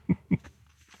 maybe.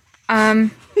 I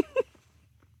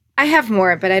have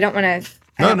more, but I don't want to.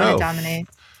 I don't want to dominate.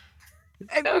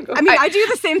 I mean, I do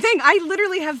the same thing. I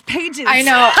literally have pages. I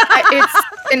know. It's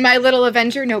in my little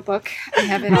Avenger notebook. I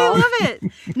have it all. I love it.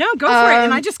 No, go for it.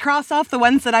 And I just cross off the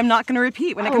ones that I'm not going to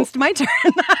repeat when it comes to my turn.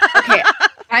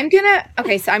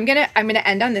 Okay, so I'm gonna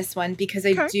end on this one because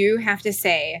I do have to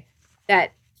say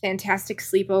that Fantastic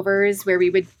Sleepovers, where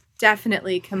we would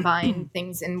definitely combine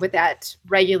things in with that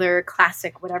regular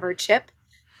classic whatever chip.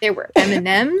 There were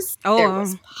M&Ms. There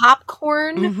was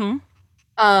popcorn.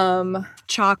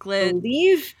 Chocolate,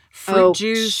 fruit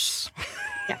juice.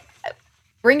 Yeah,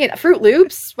 bring it. Fruit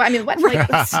Loops. I mean, what? Like,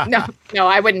 no,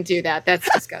 I wouldn't do that. That's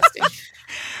disgusting.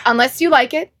 Unless you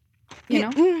like it, you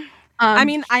know. I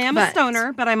mean, I am a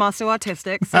stoner, but I'm also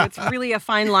autistic, so it's really a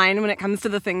fine line when it comes to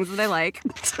the things that I like.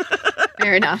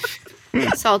 Fair enough.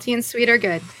 Salty and sweet are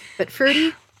good, but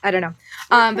fruity, I don't know.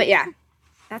 But yeah,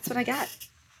 that's what I got.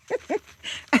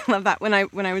 I love that. When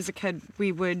I was a kid,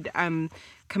 we would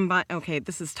combine. Okay,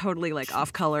 this is totally like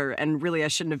off color, and really I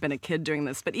shouldn't have been a kid doing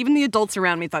this. But even the adults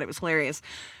around me thought it was hilarious.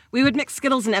 We would mix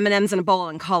Skittles and M&Ms in a bowl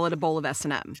and call it a bowl of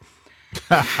S&M.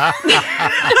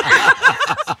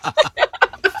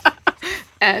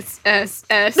 S.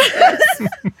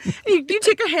 You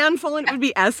take a handful and it would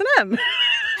be S&M.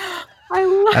 I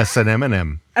love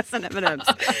S&M. S&M.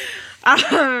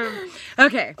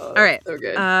 Okay. All right. So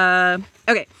good.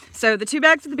 Okay. So the 2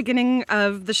 bags at the beginning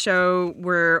of the show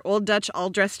were Old Dutch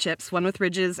all-dressed chips, one with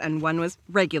ridges and one was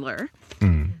regular.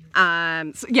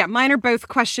 So yeah, mine are both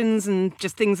questions and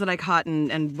just things that I caught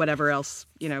and whatever else,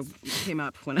 came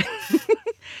up when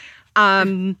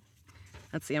I...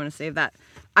 let's see, I'm going to save that.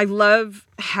 I love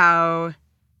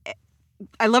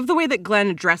the way that Glenn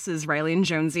addresses Riley and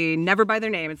Jonesy, never by their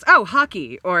name. It's,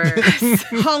 Hockey, or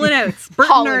Hall & Oates, Bert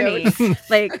and Ernie.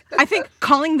 Like, I think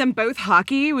calling them both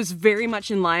Hockey was very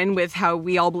much in line with how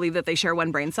we all believe that they share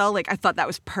one brain cell. Like, I thought that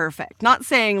was perfect. Not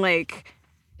saying, like,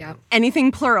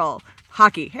 anything plural.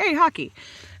 Hockey. Hey, Hockey.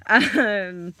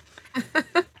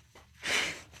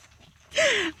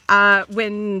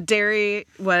 When Derry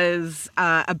was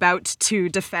about to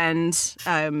defend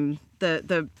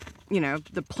the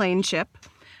plane chip,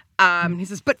 he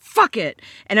says, "But fuck it,"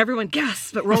 and everyone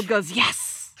gasps. But Rold goes,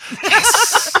 "Yes,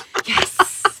 yes."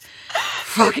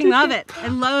 Fucking love it. I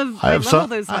love all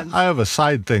those ones. I have a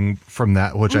side thing from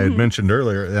that, which I had mentioned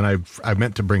earlier, and I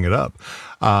meant to bring it up.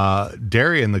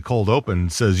 Derry in the cold open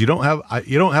says, "You don't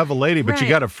have a lady, but you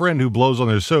got a friend who blows on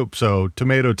their soap." So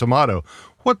tomato.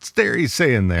 What's Derry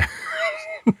saying there?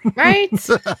 Right?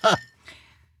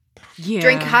 Yeah.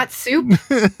 Drink hot soup?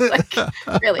 Like,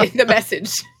 really, the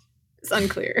message is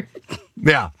unclear.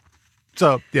 Yeah.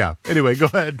 So, yeah. Anyway, go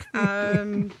ahead.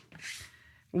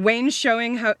 Wayne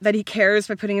showing that he cares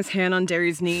by putting his hand on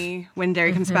Derry's knee when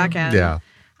Derry comes back in. Yeah.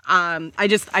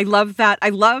 I love that. I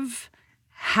love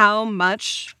how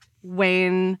much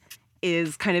Wayne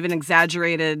is kind of an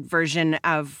exaggerated version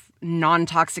of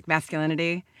non-toxic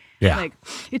masculinity. Yeah. Like,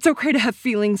 it's okay to have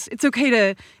feelings. It's okay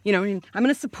to, I'm going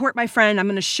to support my friend. I'm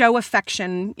going to show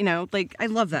affection. I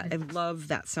love that. I love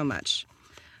that so much.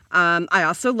 I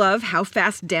also love how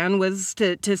fast Dan was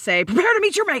to say, "Prepare to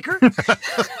meet your maker."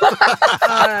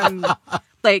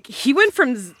 He went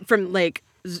from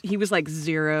he was like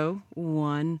 0,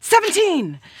 1,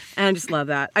 17. And I just love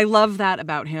that. I love that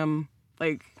about him.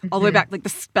 Like, all the way back, like the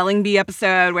spelling bee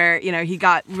episode where, he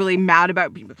got really mad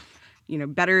about people.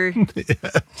 Better.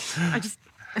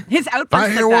 His outburst. I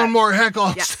hear like one more heck,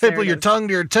 I'll Yes, staple there it your is. tongue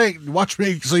to your tape. Watch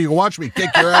me so you can watch me kick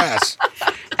your ass.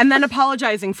 And then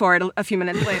apologizing for it a few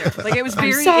minutes later. Like, it was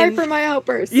very. I'm sorry for my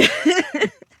outburst.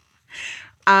 The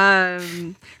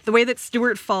way that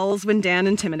Stuart falls when Dan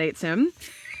intimidates him.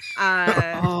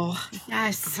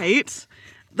 Yes. Right?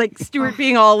 Like, Stuart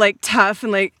being all, like, tough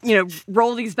and, like,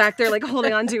 Roldy's back there, like,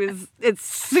 holding on to his... As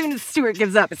soon as Stuart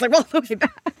gives up, it's like, roll the way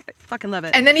back. I fucking love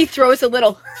it. And then he throws a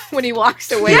little when he walks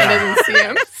away and doesn't see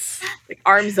him. Like,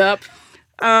 arms up.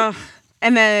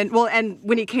 And then, and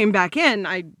when he came back in,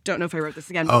 I don't know if I wrote this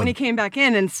again, but when he came back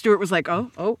in and Stuart was like,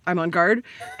 oh, I'm on guard.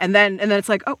 And then it's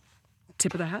like, oh,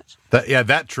 tip of the hat.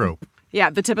 That trope. Yeah,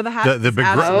 the tip of the hat. The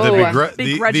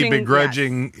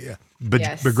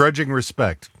begrudging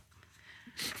respect.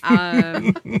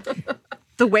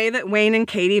 The way that Wayne and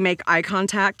Katie make eye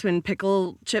contact when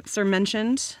pickle chips are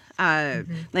mentioned. And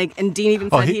Dean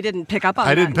even said he didn't pick up on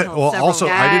that. I didn't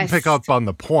pick up on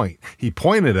the point. He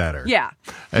pointed at her. Yeah.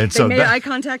 And they made eye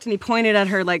contact and he pointed at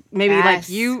her like, maybe like,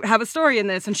 you have a story in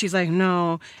this. And she's like,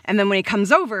 no. And then when he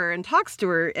comes over and talks to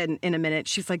her in a minute,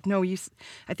 she's like, no, I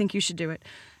think you should do it.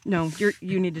 No,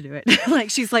 you need to do it. Like,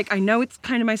 she's like, I know it's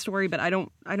kind of my story, but I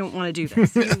don't want to do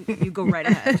this. You go right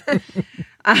ahead.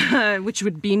 Which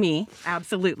would be me.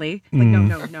 Absolutely. Like,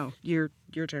 no, your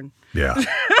turn. Yeah.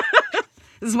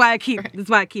 This is why I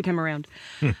keep him around.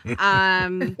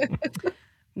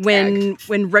 When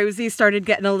Rosie started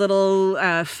getting a little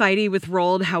fighty with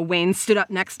Roald, how Wayne stood up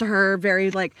next to her,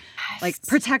 very like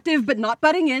protective but not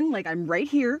butting in. Like, I'm right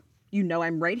here. You know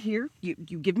I'm right here. You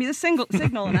give me the signal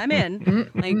and I'm in.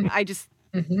 Like, I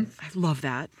love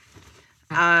that.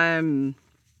 Oh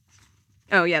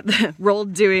yeah,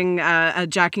 Roald doing a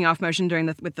jacking off motion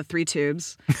with the 3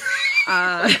 tubes.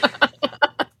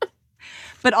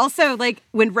 But also, like,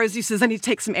 when Rosie says, I need to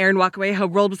take some air and walk away, how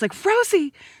Roald was like,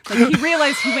 Rosie! Like, he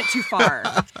realized he went too far.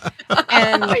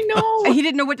 And I know. He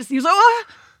didn't know what to say. He was like,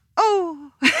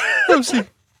 oh. Rosie.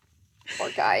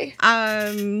 Poor guy.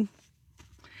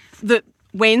 The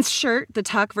Wayne's shirt, the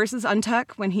tuck versus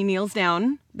untuck, when he kneels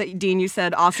down, that Dean, you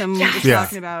said, awesome, was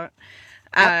talking about.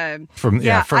 From I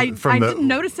the, didn't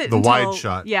notice it the until, wide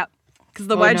shot. Yeah, because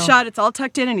the wide shot, it's all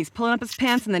tucked in, and he's pulling up his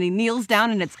pants, and then he kneels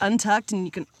down, and it's untucked, and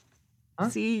you can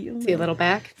see a little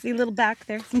back. See a little back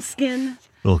there, some skin.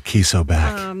 Little Kiso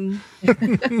back.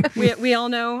 We all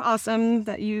know, awesome,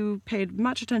 that you paid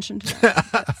much attention to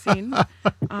that scene.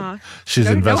 She's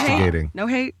investigating. No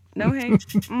hate.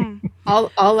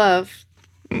 All love.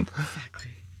 Exactly.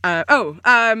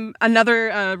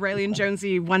 Another Riley and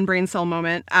Jonesy one brain cell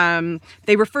moment.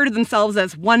 They refer to themselves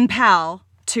as one pal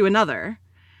to another.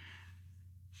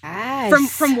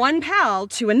 Yes. From one pal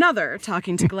to another,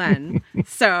 talking to Glenn.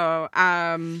 So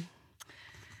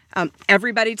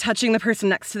everybody touching the person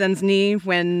next to them's knee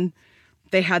when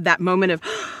they had that moment of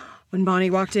when Bonnie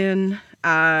walked in.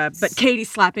 But Katie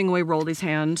slapping away Roldy's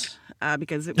hand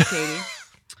because it was Katie.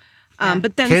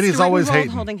 But then Katie's Stuart always and Roald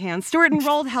hating. holding hands. Stuart and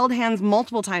Roald held hands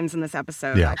multiple times in this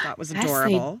episode. Yeah. I thought was Yes,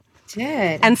 adorable. they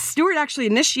did. And Stuart actually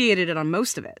initiated it on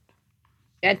most of it.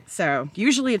 Good. So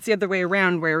usually it's the other way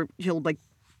around where he'll like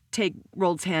take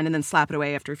Roald's hand and then slap it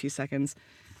away after a few seconds.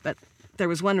 But there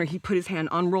was one where he put his hand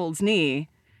on Roald's knee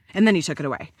and then he took it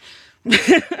away.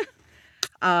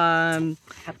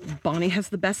 Bonnie has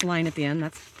the best line at the end.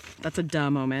 That's a duh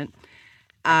moment.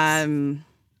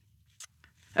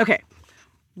 Okay.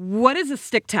 What is a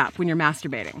stick tap when you're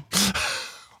masturbating?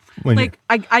 When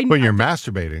you're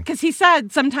masturbating. Because he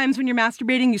said sometimes when you're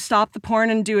masturbating, you stop the porn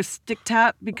and do a stick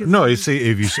tap because. No, you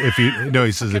see, he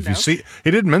says if you see,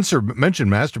 he didn't mention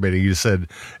masturbating. He said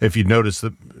if you notice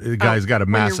the guy's got a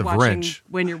massive wrench.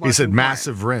 When you're watching he said porn.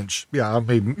 massive wrench. Yeah,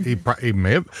 he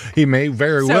may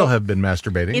very well have been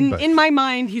masturbating. In my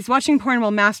mind, he's watching porn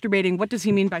while masturbating. What does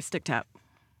he mean by stick tap?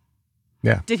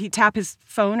 Yeah. Did he tap his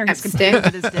phone or his computer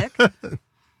with his dick?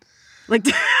 Like,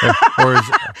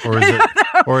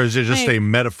 or is it just a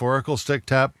metaphorical stick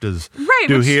tap? Do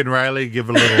he and Riley give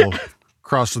a little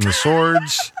crossing the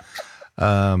swords?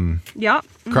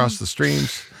 Cross the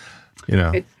streams? You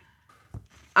know. It's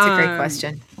a great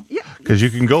question. Yeah. Because you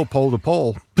can go pole to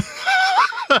pole.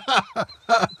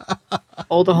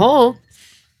 Hole to hole.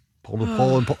 Pole to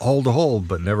pole and hole to hole,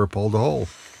 but never pole to hole.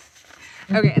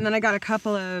 Okay, and then I got a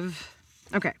couple of.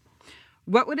 Okay.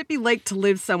 What would it be like to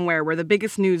live somewhere where the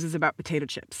biggest news is about potato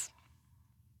chips?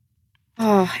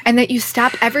 Oh, and that you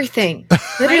stop everything.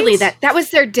 Literally, that was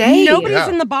their day. Nobody's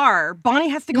in the bar. Bonnie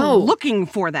has to go looking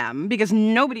for them because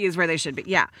nobody is where they should be.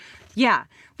 Yeah.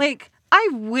 Like, I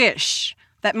wish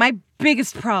that my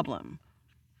biggest problem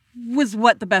was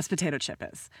what the best potato chip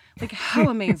is. Like, how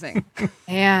amazing.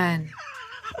 Man.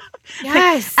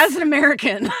 Yes. Like, as an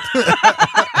American.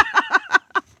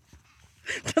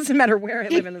 Doesn't matter where I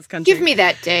live in this country. Give me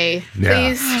that day,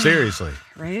 please. Yeah, seriously.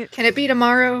 Right? Can it be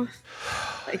tomorrow?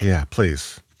 Yeah,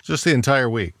 please. Just the entire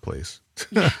week, please.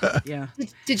 Yeah.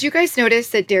 Did you guys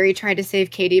notice that Derry tried to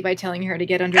save Katie by telling her to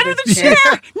get under the chair?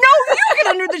 No, you get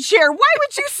under the chair. Why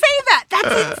would you say that?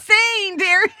 That's insane,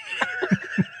 Derry.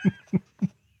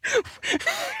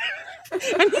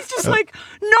 And he's just like,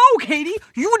 no, Katie,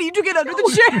 you need to get under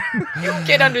the chair. You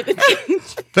get under the chair.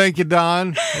 Thank you,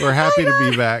 Don. We're happy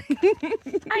to be back.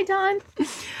 Hi, Dawn.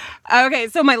 Okay,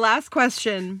 so my last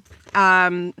question.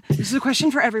 This is a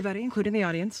question for everybody, including the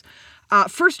audience.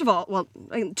 First of all, well,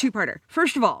 two-parter.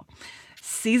 First of all,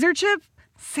 Caesar chip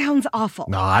sounds awful.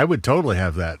 No, I would totally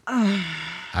have that.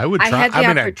 I would try.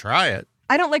 I'd try it.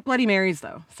 I don't like Bloody Marys,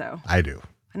 though, so. I do.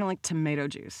 I don't like tomato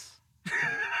juice.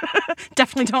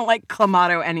 Definitely don't like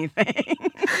Clamato anything.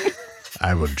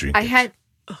 I would drink I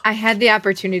had the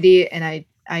opportunity and I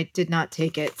did not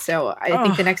take it. So I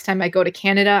think the next time I go to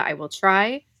Canada, I will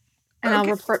try and I'll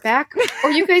report back.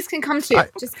 Or you guys can come too.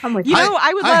 Just come with me.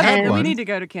 I would love it. We need to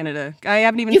go to Canada. I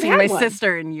haven't even seen my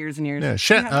sister in years and years. Yeah,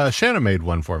 Shanna made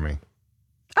one for me.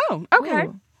 Oh, okay.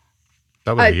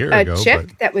 That was a year ago. A chip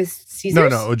but... that was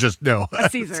Caesar's? No. A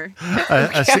Caesar.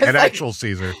 An actual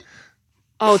Caesar.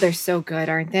 Oh, they're so good,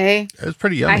 aren't they? It was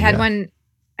pretty yummy. I had one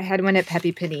at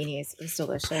Pepe Panini's. It was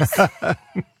delicious.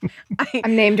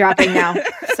 I'm name dropping now.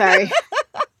 Sorry.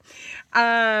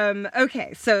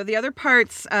 Okay, so the other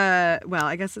parts, well,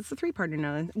 I guess it's a three-parter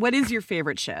now. What is your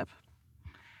favorite chip?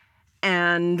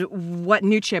 And what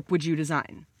new chip would you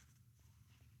design?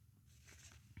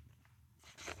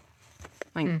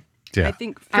 Like, yeah. I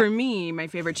think for me, my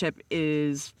favorite chip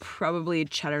is probably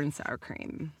cheddar and sour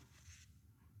cream.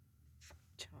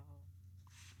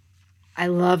 I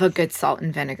love a good salt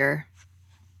and vinegar.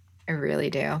 I really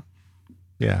do.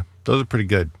 Yeah, those are pretty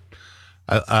good.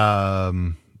 But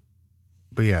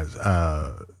yeah,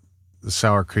 the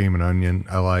sour cream and onion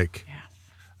I like. Yeah.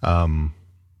 I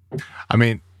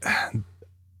mean,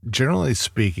 generally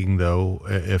speaking, though,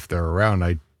 if they're around,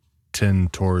 I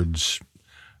tend towards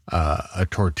a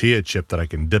tortilla chip that I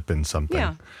can dip in something.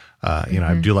 Yeah.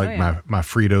 I do like my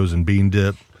Fritos and bean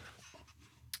dip.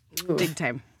 Big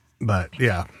time. But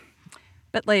yeah.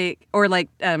 But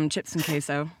chips and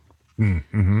queso.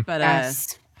 Mm-hmm. But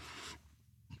yes.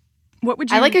 What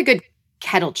would you? I like a good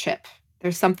kettle chip.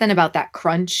 There's something about that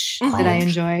crunch that I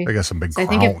enjoy. I got some big so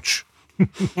crunch.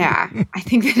 I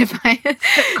think that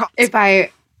if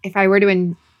I were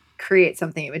to create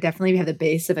something, it would definitely have the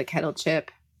base of a kettle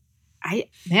chip. I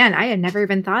had never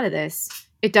even thought of this.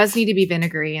 It does need to be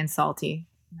vinegary and salty.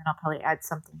 And then I'll probably add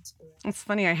something to it. It's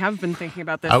funny. I have been thinking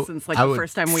about this since the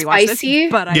first time we watched spicy?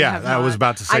 this. But I was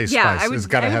about to say spice. It's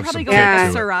got to have some kick to it. I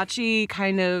would probably go like a sirachi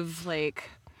kind of like,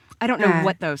 I don't know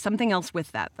what though. Something else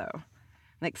with that though.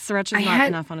 Like sriracha's not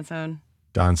enough on its own.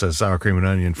 Don says sour cream and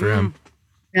onion for him.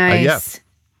 Nice.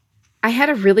 I had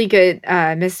a really good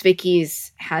Miss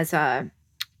Vicky's has a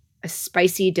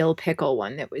spicy dill pickle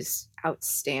one that was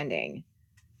outstanding.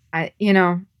 I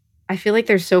feel like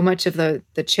there's so much of the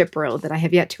chip world that I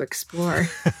have yet to explore.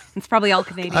 It's probably all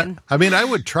Canadian. I mean, I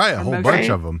would try a whole bunch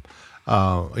of them.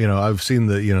 I've seen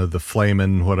the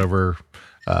flamin' whatever.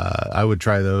 I would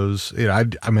try those. I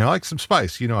like some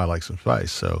spice. I like some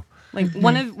spice. So like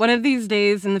one of these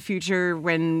days in the future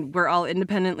when we're all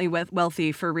independently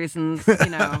wealthy for reasons,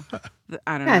 I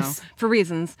don't know, for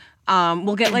reasons,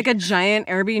 we'll get like a giant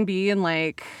Airbnb and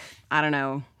like, I don't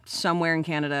know, somewhere in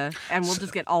Canada, and we'll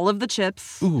just get all of the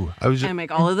chips and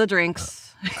make all of the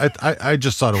drinks. I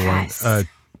just thought of one,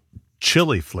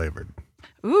 chili flavored.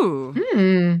 Ooh.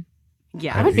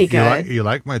 Yeah, that would be good. You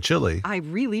like my chili? I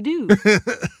really do.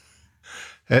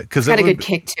 Because it got a good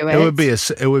kick to it. It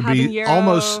would be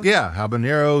almost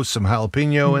habanero, some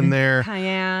jalapeno in there.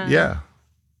 Cayenne.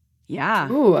 Yeah.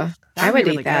 Ooh, I would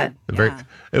really eat that.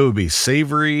 It would be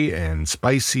savory and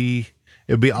spicy.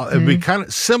 It'd be kind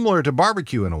of similar to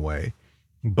barbecue in a way,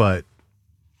 but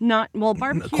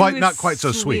barbecue not quite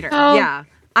so sweet. Oh. Yeah.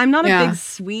 I'm not a big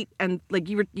sweet, and like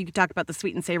you could talk about the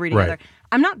sweet and savory together. Right.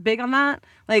 I'm not big on that.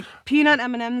 Like peanut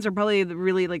M&Ms are probably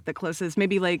really like the closest.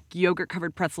 Maybe like yogurt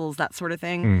covered pretzels, that sort of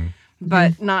thing.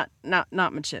 But not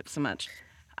my chips so much.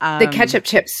 The ketchup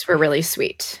chips were really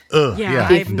sweet.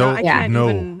 Ketchup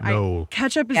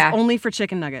is only for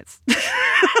chicken nuggets.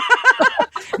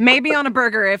 Maybe on a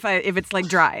burger if it's like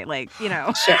dry,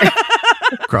 Sure.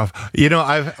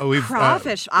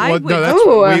 Crawfish.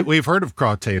 We've heard of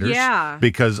craw taters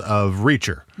because of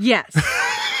Reacher. Yes,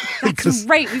 that's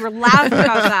right. We were laughing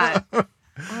about that.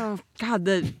 Oh God,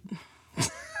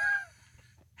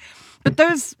 but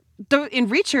those in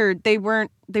Reacher they were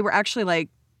actually like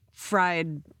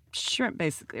fried shrimp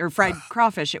basically, or fried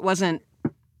crawfish. It wasn't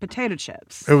potato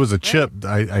chips. It was a chip.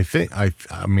 I think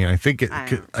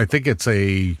it's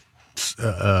a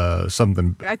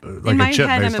something like in my a chip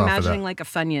head, based I'm off imagining of that. like a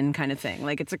Funyun kind of thing.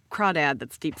 Like it's a crawdad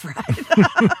that's deep fried.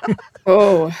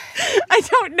 Oh, I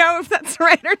don't know if that's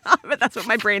right or not, but that's what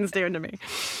my brain's doing to me.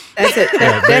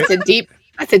 That's a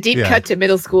deep cut to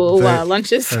middle school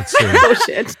lunches. That's oh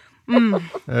shit.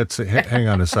 That's it. Hang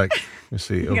on a sec. Let me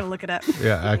see. You gotta look it up.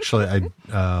 Yeah, actually,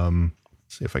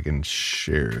 see if I can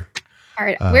share.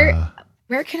 All right,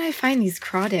 where can I find these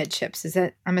crawdad chips? Is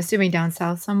that, I'm assuming, down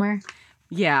south somewhere?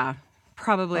 Yeah,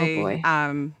 probably. Oh, boy.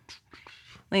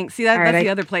 That's the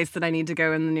other place that I need to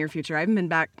go in the near future. I haven't been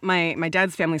back. My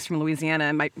dad's family's from Louisiana,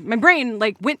 and my brain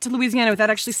went to Louisiana without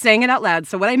actually saying it out loud.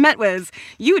 So what I meant was,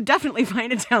 you would definitely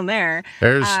find it down there.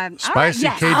 There's spicy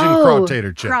Cajun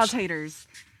crawtater chips. Crawtaters.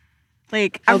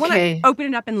 I want to open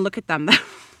it up and look at them.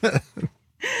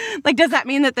 Does that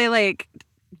mean that they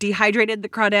dehydrated the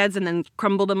crawdads and then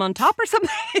crumbled them on top or something?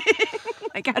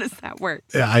 How does that work?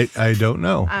 Yeah, I don't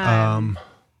know.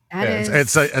 It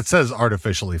says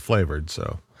artificially flavored,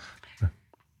 so.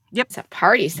 Yep. It's a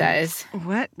party says.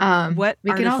 What? What?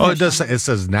 We can all. Oh, it does say, it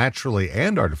says naturally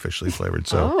and artificially flavored,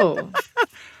 so.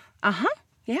 Oh.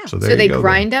 Yeah. So they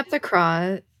grind up the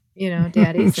craw,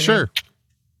 daddies. Sure.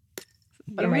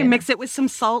 We mix it with some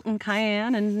salt and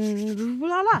cayenne and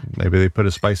blah, blah. Maybe they put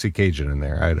a spicy Cajun in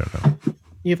there. I don't know.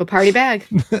 You have a party bag.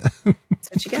 That's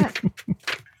what you got.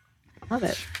 Love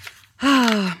it.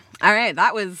 All right.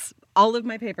 That was all of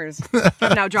my papers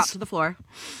have now dropped to the floor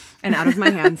and out of my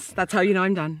hands. That's how you know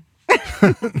I'm done.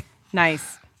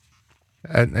 Nice.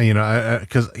 And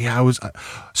because I was.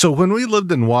 So when we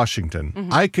lived in Washington,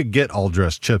 I could get all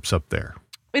dressed chips up there.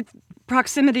 It's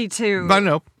proximity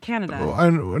to Canada.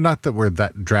 Not that we're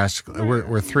that drastic.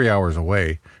 We're 3 hours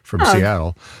away from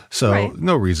Seattle, so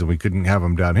no reason we couldn't have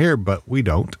them down here, but we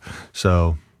don't.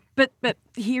 So. But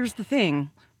here's the thing.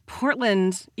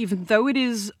 Portland, even though it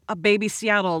is a baby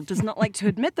Seattle, does not like to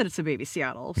admit that it's a baby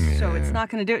Seattle. Yeah. So it's not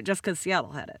going to do it just because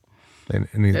Seattle had it.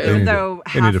 Even though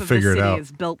half of the city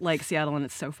is built like Seattle, and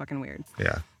it's so fucking weird.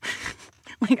 Yeah.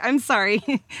 I'm sorry,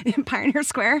 in Pioneer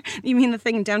Square? You mean the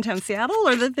thing in downtown Seattle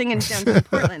or the thing in downtown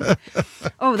Portland?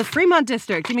 Oh, the Fremont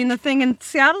District. You mean the thing in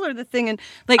Seattle or the thing in...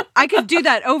 I could do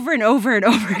that over and over and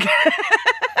over again.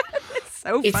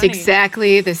 So funny. It's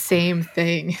exactly the same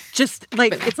thing. Just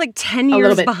it's 10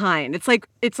 years behind. It's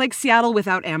like Seattle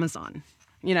without Amazon.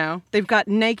 They've got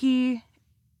Nike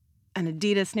and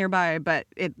Adidas nearby, but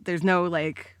there's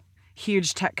no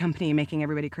huge tech company making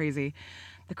everybody crazy.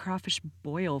 The crawfish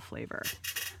boil flavor.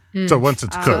 So once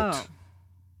it's cooked.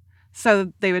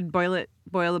 So they would boil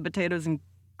the potatoes in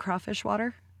crawfish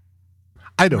water?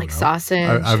 I don't know. Sausage.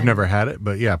 I've never had it,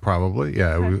 but yeah, probably.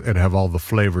 Yeah, it'd have all the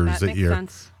flavors that you're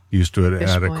used to it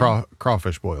at a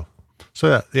crawfish boil.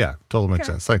 So yeah, totally makes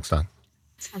sense. Thanks, Don.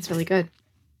 Sounds really good.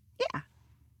 Yeah.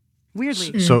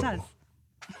 Weirdly, so, it does.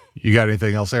 You got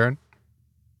anything else, Aaron?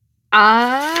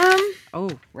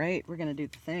 Oh, right. We're gonna do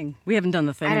the thing. We haven't done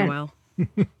the thing in a while.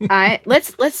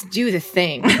 Let's do the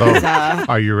thing.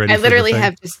 Are you ready? I literally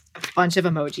have just a bunch of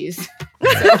emojis.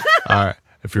 All right.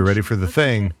 If you're ready for the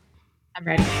thing, I'm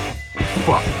ready.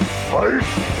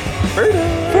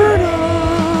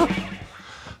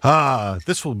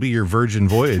 This will be your virgin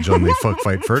voyage on the Fuck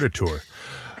Fight Ferda tour.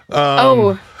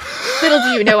 Little do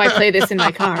you know I play this in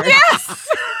my car. Yes.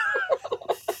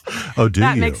 Oh, do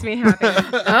that you? That makes me happy.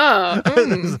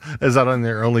 Is that on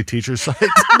their only teacher site?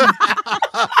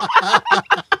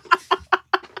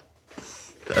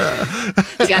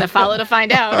 You gotta follow to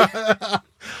find out.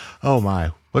 Oh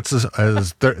my! What's this?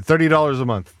 $30 a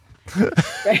month.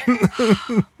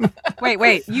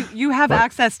 Wait. You have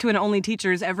access to an only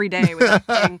teachers every day with that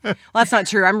thing. Well, that's not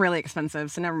true. I'm really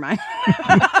expensive, so never mind.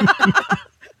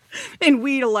 In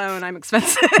weed alone, I'm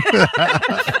expensive.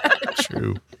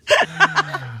 True.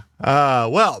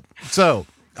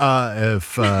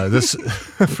 If this,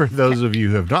 for those of you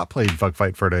who have not played Fuck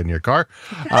Fight Ferda in your car,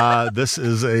 this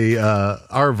is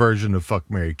our version of Fuck,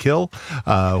 Marry, Kill,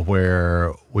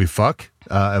 where we fuck.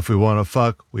 If we want to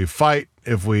fuck, we fight.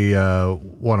 If we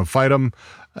want to fight them,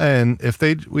 and if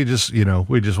we just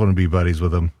want to be buddies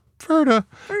with them. Ferda.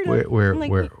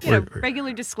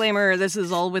 Regular disclaimer. This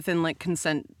is all within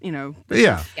consent.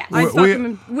 Yeah. I fuck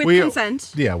them with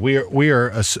consent. Yeah, we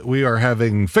are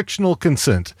having fictional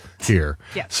consent here.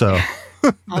 Yeah. So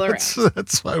all right.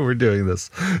 that's why we're doing this.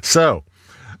 So,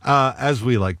 as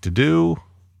we like to do,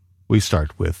 we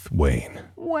start with Wayne.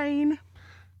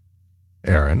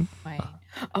 Aaron. Wayne.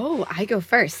 Oh, I go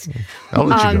first. I'll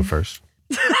let you go first.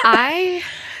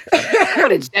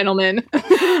 What a gentleman.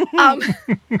 I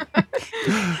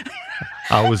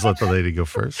always let the lady go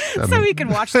first. So he can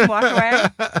watch them walk away.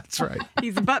 That's right.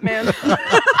 He's a butt man.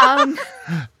 I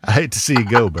hate to see you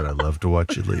go, but I love to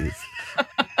watch you leave.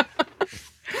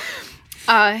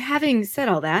 Having said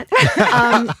all that,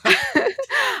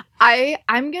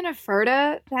 I'm gonna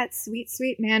Ferda that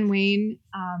sweet man Wayne.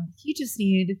 He just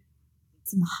needed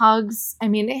some hugs. I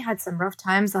mean, they had some rough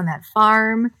times on that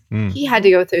farm. He had to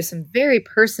go through some very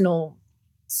personal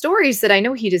stories that I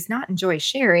know he does not enjoy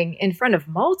sharing in front of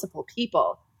multiple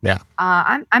people. Yeah.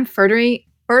 I'm Ferdering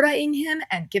Ferda-ing him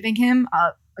and giving him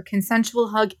a consensual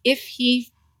hug if he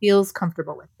feels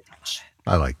comfortable with the touch.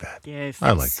 I like that. Yes.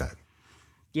 I like that.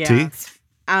 Yeah. T?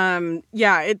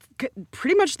 Yeah, it's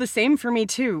pretty much the same for me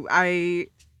too. I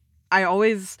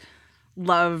always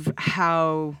love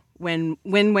how when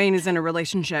Wayne is in a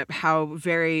relationship, how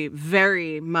very,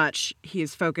 very much he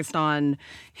is focused on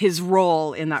his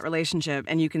role in that relationship.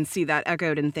 And you can see that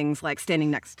echoed in things like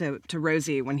standing next to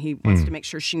Rosie when he wants to make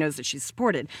sure she knows that she's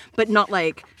supported, but not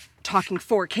like talking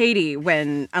for Katie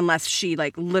unless she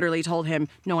like literally told him,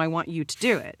 no, I want you to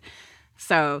do it.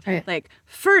 So like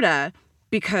Ferda,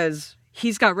 because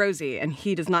he's got Rosie and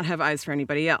he does not have eyes for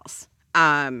anybody else.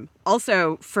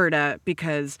 Also Ferda,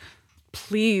 because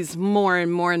please, more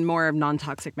and more and more of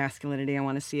non-toxic masculinity. I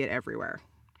want to see it everywhere.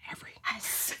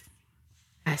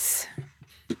 Yes.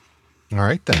 All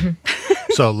right then.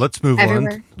 So let's move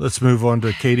on. Let's move on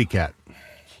to Katie Cat.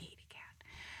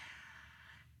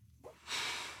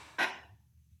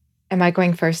 Am I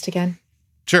going first again?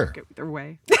 Sure. Go either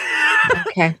way.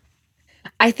 Okay.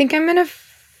 I think I'm going to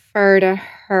defer to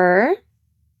her.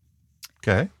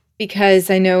 Okay. Because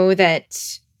I know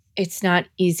that it's not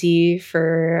easy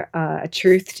for a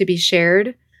truth to be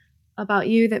shared about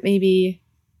you that maybe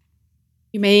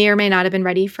you may or may not have been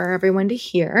ready for everyone to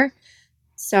hear.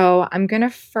 So I'm going to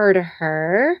defer to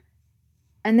her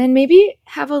and then maybe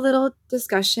have a little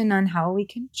discussion on how we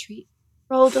can treat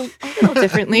Roald a little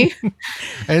differently.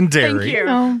 And Derry. Thank you. You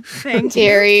know, Thank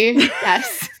Derry. you.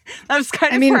 Yes. That was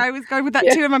kind of where I was going with that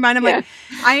too in my mind. I'm like,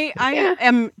 I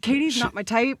am, Katie's not my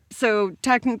type. So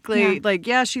technically,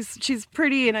 she's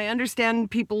pretty and I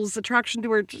understand people's attraction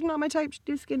to her. She's not my type. She's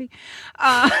too skinny.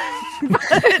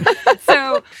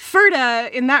 So Ferda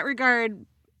in that regard,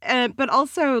 but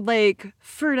also like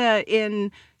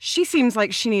Ferda she seems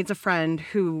like she needs a friend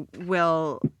who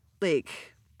will like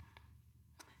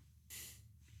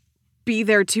be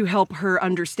there to help her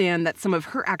understand that some of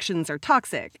her actions are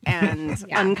toxic and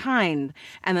unkind,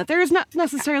 and that there is not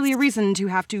necessarily a reason to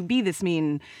have to be this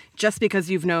mean. Just because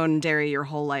you've known Derry your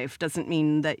whole life doesn't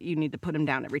mean that you need to put him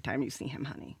down every time you see him,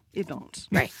 honey. You don't.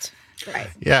 Right.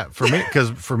 Yeah, for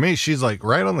me, she's like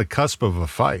right on the cusp of a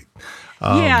fight.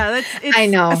 It's I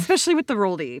know, especially with the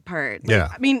Roldy part.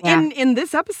 Like, I mean, in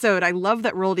this episode, I love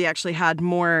that Roldy actually had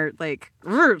more like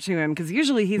to him, because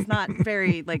usually he's not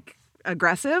very like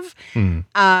aggressive.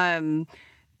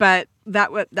 But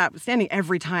that was standing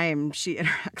every time she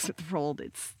interacts with Roald,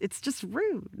 it's just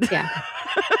rude. Yeah.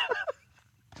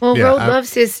 Well, Roald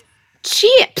loves his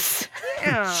chips.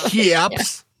 Yeah.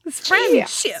 Chips. His friend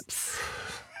Chips.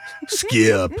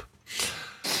 Skip.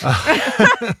 All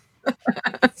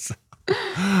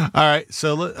right.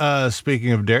 So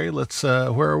speaking of Derry, let's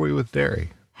where are we with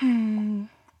Derry?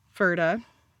 Ferda.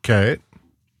 Okay.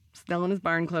 Still in his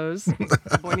barn clothes.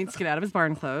 The boy needs to get out of his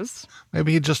barn clothes.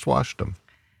 Maybe he just washed them.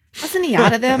 Wasn't he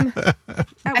out of them?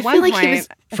 I feel like he was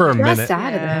for a minute.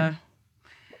 Out of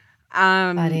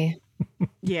them. Buddy.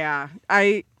 Yeah.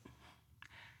 I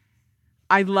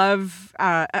love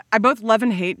I both love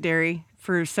and hate Derry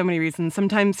for so many reasons.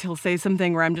 Sometimes he'll say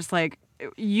something where I'm just like,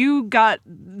 you got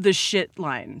the shit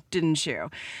line, didn't you?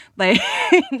 Like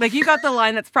you got the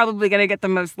line that's probably gonna get the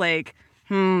most like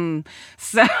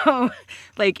So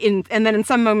like and then in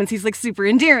some moments he's like super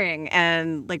endearing,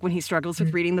 and like when he struggles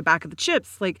with reading the back of the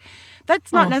chips, like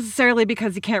that's not necessarily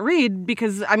because he can't read,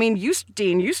 because I mean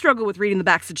Dean, you struggle with reading the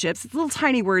backs of chips. It's little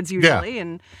tiny words usually,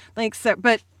 and like so,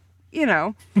 but you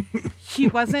know,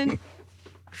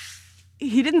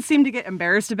 he didn't seem to get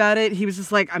embarrassed about it. He was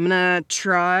just like, I'm gonna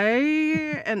try,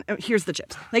 and here's the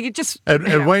chips. Like it just.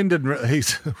 And Wayne didn't.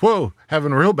 He's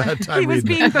having a real bad time. He was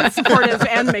being both supportive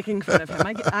and making fun of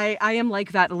him. I am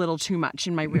like that a little too much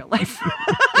in my real life.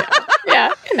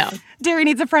 Yeah, you know. Derry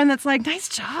needs a friend that's like, nice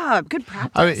job, good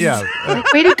practice. I mean,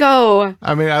 way to go.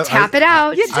 I mean, tap it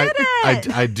out. You did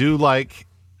it. I do like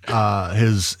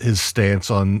his stance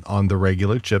on the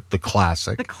regular chip, the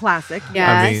classic.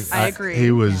 Yes, I agree. He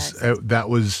was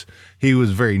he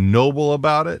was very noble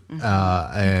about it,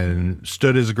 and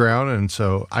stood his ground, and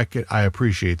so I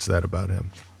appreciates that about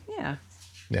him.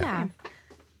 Yeah.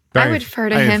 I would defer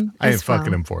to him. I ain't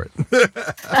fucking him for it.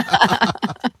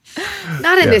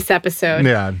 Not in this episode.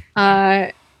 Yeah.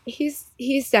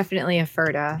 He's definitely a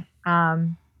Ferda.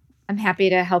 I'm happy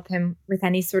to help him with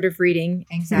any sort of reading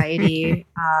anxiety.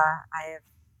 I have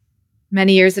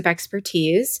many years of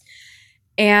expertise.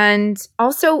 And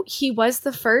also, he was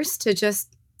the first to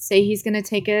just say he's going to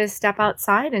take a step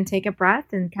outside and take a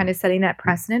breath, and kind of setting that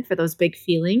precedent for those big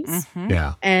feelings.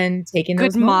 Yeah. And taking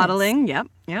good those moments. modeling. Yep.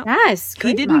 Yes.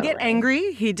 He didn't get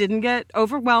angry. He didn't get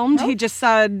overwhelmed. Nope. He just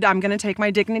said, I'm going to take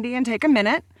my dignity and take a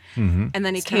minute. And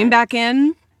then he came back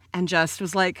in and just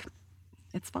was like,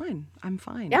 it's fine. I'm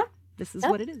fine. Yeah. This is Yeah.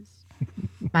 what it is.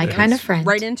 My kind of friend.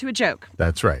 Right into a joke.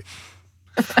 That's right.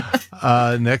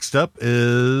 Next up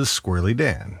is Squirrely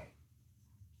Dan.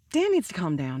 Dan needs to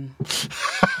calm down.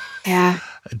 Yeah.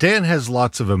 Dan has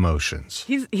lots of emotions.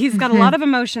 He's got a lot of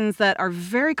emotions that are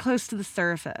very close to the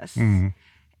surface. Mhm.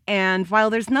 And while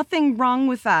there's nothing wrong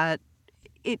with that,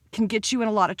 it can get you in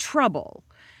a lot of trouble.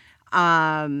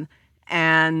 And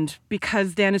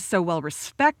because Dan is so well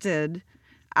respected,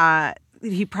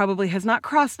 he probably has not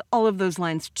crossed all of those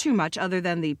lines too much, other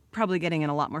than the probably getting in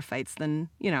a lot more fights than,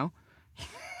 Yeah.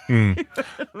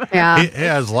 He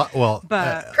has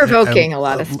But provoking a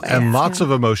lot of fights. and lots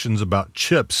of emotions about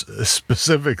Chips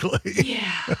specifically.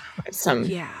 Yeah. Some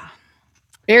Yeah.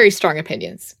 very strong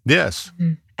opinions. Yes.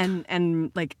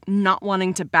 And like not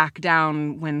wanting to back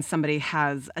down when somebody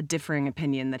has a differing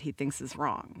opinion that he thinks is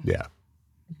wrong. Yeah.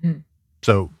 Mhm.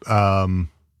 So,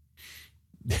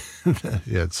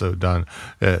 yeah. So Don,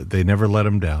 they never let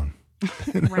him down.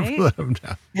 They never Right? let him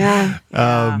down.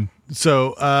 Yeah.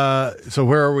 So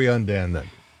where are we on Dan then?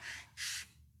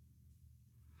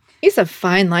 He's a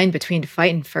fine line between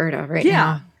fight and Ferda right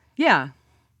now. Yeah.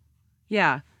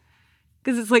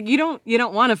 Because it's like you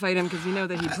don't want to fight him because you know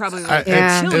that he'd probably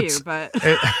Yeah. kill you. it's- But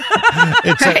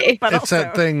It's Right. But it's that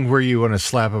also- thing where you want to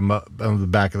slap him up on the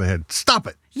back of the head. Stop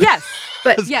it. yes,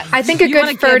 But yes, I think a you good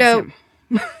wanna gibbs Ferda,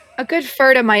 him. a good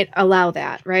Ferda might allow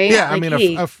that, right? Yeah, I Like, mean,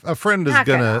 hey, a friend is knock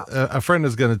it gonna out. a friend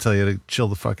is gonna tell you to chill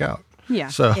the fuck out. Yeah.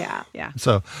 So Yeah. Yeah.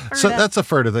 So Ferda. that's a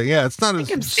Ferda thing. Yeah, it's not. I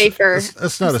think I'm safer.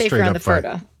 It's not I'm a safer straight on up the fight.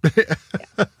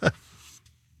 Ferda.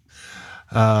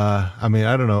 I mean,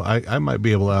 I don't know. I might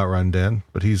be able to outrun Dan,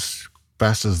 but he's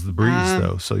fast as the breeze,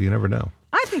 though. So you never know.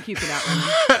 I think you could outrun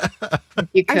him.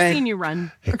 You could. I've seen you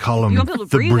run. Hey, call him You won't be able to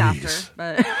the breathe breeze. after,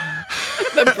 but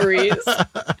The breeze.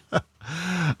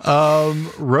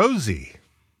 Rosie.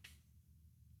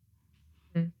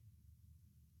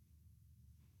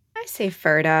 I say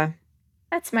Ferda.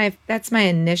 That's my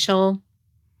initial.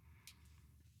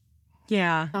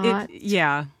 yeah, Thoughts?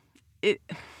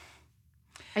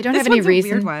 I don't This have any one's a weird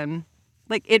reason. one.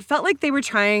 Like it felt like they were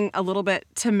trying a little bit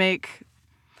to make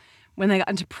when they got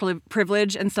into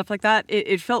privilege and stuff like that.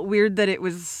 It felt weird that it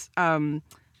was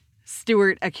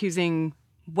Stuart accusing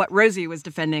what Rosie was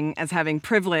defending as having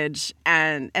privilege,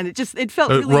 and it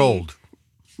felt really rolled.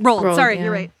 Rolled. Sorry, yeah.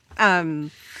 you're right.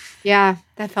 Yeah,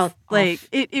 that felt Like off.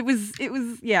 it was a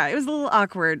little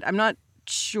awkward. I'm not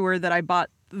sure that I bought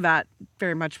that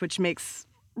very much, which makes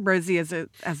Rosie as a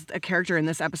character in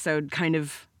this episode kind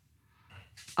of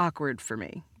awkward for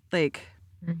me. Like,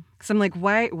 because I'm like,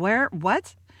 why, where,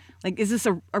 what? Like,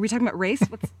 are we talking about race?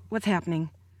 What's happening?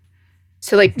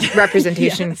 So like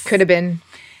representation Yes. could have been.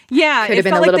 Yeah, Could it have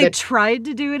been felt a like little they bit tried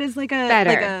to do it as like a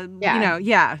better.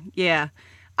 Yeah. yeah.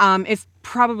 It's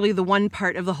probably the one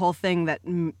part of the whole thing that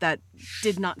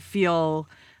did not feel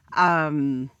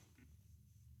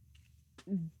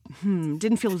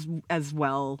didn't feel as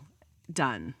well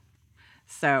done.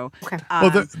 So Okay.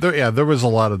 Well, there was a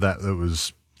lot of that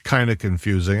was kind of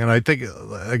confusing, and I think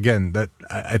again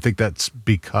I think that's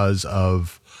because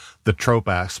of the trope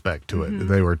aspect to it.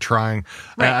 They were trying.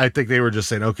 Right. I think they were just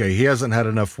saying, okay, he hasn't had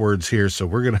enough words here, so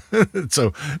we're gonna.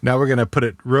 So now we're gonna put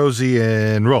it Rosie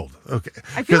and Rolled. Okay.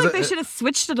 I feel 'Cause, like they should have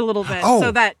switched it a little bit Oh.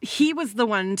 so that he was the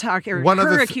one talking, or One her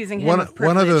other accusing him one of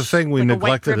privilege. one other thing we like a white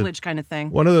neglected. privilege kind of thing.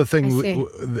 One other thing. I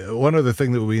see. One other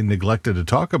thing that we neglected to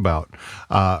talk about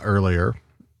earlier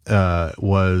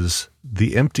was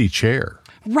the empty chair.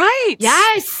 Right.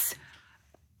 Yes.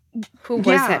 Who was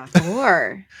Yeah. that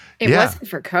for? It Yeah. wasn't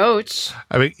for Coach.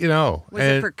 I mean, Was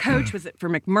it for Coach? Was it for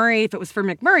McMurray? If it was for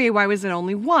McMurray, why was it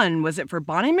only one? Was it for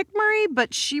Bonnie McMurray?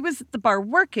 But she was at the bar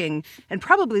working, and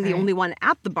probably the only one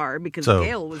at the bar because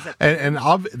Gail was at. and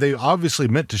they obviously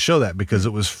meant to show that because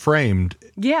it was framed.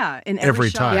 Yeah, in every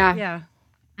shot. time. Yeah.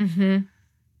 Mm-hmm.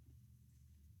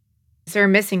 Is there a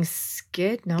missing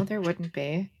skid? No, there wouldn't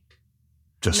be.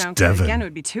 Just No, 'cause Devin. again, it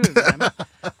would be two of them.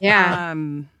 Yeah.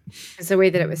 It's the way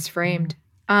that it was framed.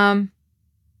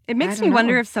 It makes I me don't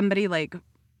wonder know. if somebody like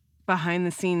behind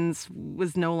the scenes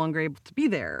was no longer able to be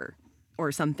there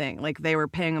or something. Like they were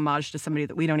paying homage to somebody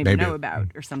that we don't even Maybe. know about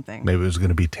or something. Maybe it was going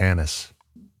to be Tanis.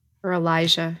 Or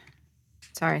Elijah.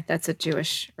 Sorry, that's a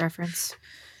Jewish reference.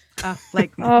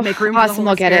 Like Oh, make room for the awesome, Holy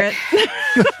we'll get Spirit.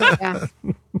 it. Yeah.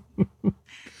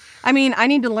 I mean, I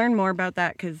need to learn more about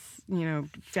that because,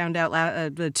 found out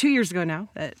 2 years ago now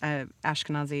that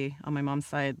Ashkenazi on my mom's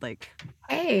side,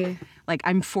 Hey. like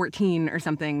I'm 14 or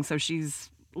something, so she's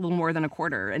a little more than a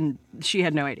quarter, and she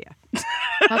had no idea.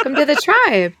 Welcome to the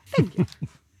tribe. Thank you.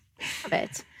 Love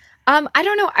it. I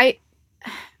don't know. I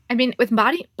I mean, with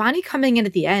Bonnie coming in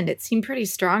at the end, it seemed pretty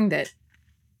strong that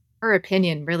her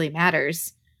opinion really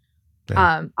matters.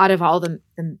 Yeah. Out of all the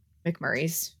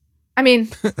McMurrays, I mean,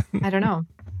 I don't know.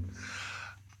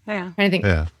 Yeah, I think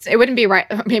Yeah. it wouldn't be right.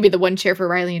 Maybe the one chair for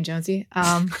Riley and Jonesy.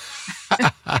 I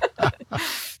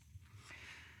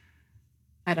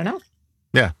don't know.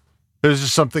 Yeah. There's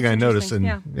just something I noticed, and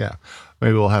yeah.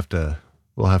 maybe we'll have to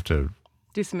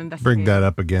Do some investigation. bring that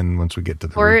up again once we get to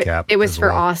the Or recap. it was as for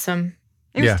well. awesome.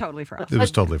 It was totally for awesome. It was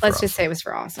totally for Let's awesome. just say it was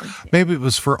for awesome. Maybe it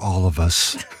was for all of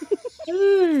us.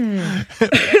 Mm.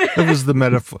 It was the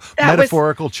That was-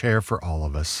 metaphorical chair for all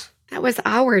of us. That was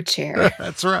our chair.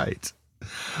 That's right.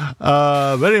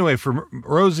 But anyway, for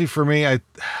Rosie, for me, I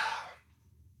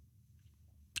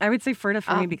would say Ferda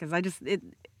for me because I just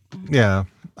yeah.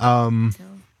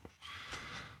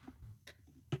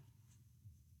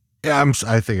 Yeah,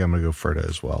 I think I'm gonna go Ferda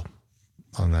as well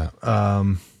on that.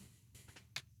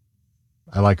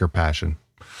 I like her passion.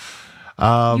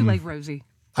 you like Rosie.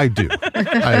 I do.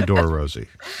 I adore Rosie.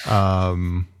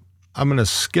 I'm gonna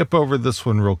skip over this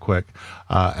one real quick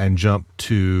and jump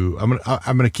to. I'm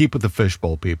gonna keep with the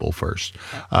fishbowl people first.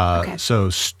 Okay. So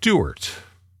Stuart.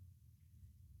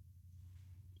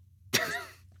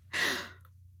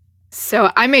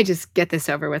 So I may just get this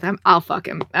over with. I'll fuck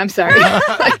him. I'm sorry.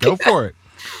 Go for it.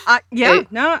 Yeah,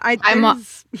 no, I'm a-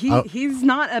 he's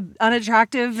not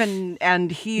unattractive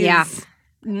and he's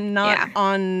not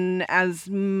on as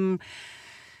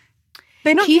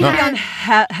they don't He seem to be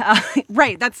had- on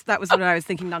right. That was what I was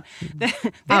thinking. Don. They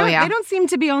don't seem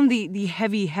to be on the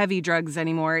heavy drugs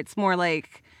anymore. It's more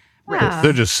like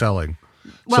They're just selling.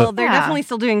 well, So- they're definitely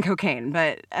still doing cocaine,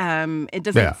 but it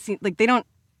doesn't Yeah. seem like they don't.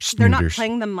 They're not Snooters.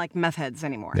 playing them like meth heads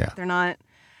anymore. Yeah. They're not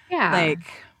Yeah. like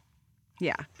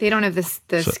yeah. They don't have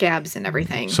the scabs and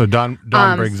everything. So Don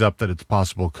brings up that it's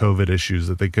possible COVID issues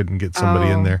that they couldn't get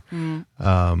somebody in there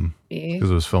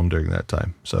because it was filmed during that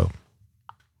time. So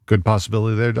good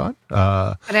possibility there, Don.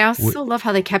 But I also love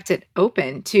how they kept it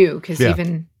open too, because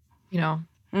even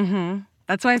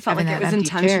That's why I felt having like it that was empty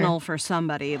chair. intentional for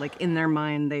somebody. Like in their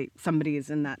mind, somebody is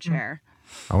in that chair.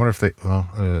 I wonder if they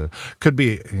could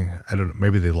be. I don't know.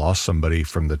 Maybe they lost somebody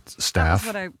from the staff.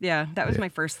 That was my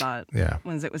first thought. Yeah.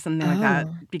 Was it was something like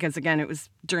that because again, it was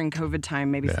during COVID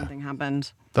time. Maybe something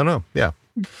happened. Don't know. Yeah.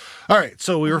 All right.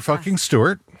 So we were fucking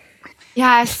Stuart.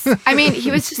 Yes. I mean,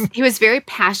 he was very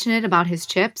passionate about his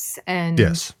chips and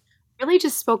Yes. really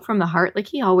just spoke from the heart like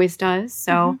he always does.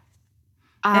 So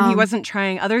And he wasn't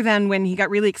trying other than when he got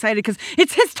really excited because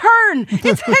it's his turn.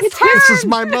 It's his turn. This is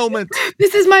my moment.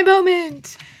 This is my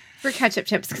moment for ketchup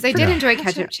chips because I did Yeah. enjoy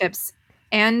ketchup chips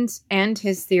and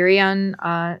his theory on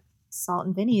salt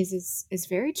and Vinny's is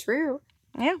very true.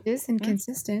 Yeah. It is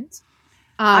inconsistent.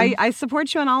 I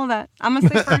support you on all of that. I'm gonna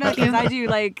say Ferda because I do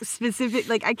like specific.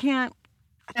 Like I can't.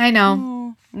 I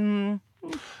know.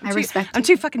 I respect. I'm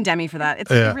too fucking Demi for that. It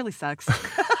really sucks.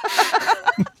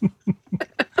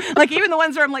 Like even the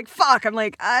ones where I'm like, fuck. I'm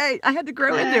like, I had to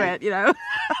grow into it, you know.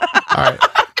 All right.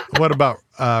 What about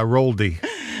Roldy?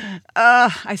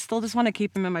 I still just want to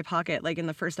keep him in my pocket. Like in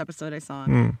the first episode I saw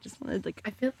him. Just wanted like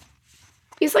I feel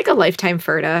he's like a lifetime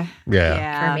Ferda.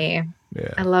 Yeah. For me.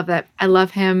 Yeah. I love that. I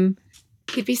love him.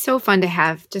 He'd be so fun to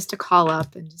have just to call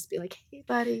up and just be like, hey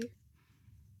buddy.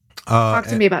 Talk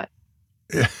to me about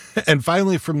And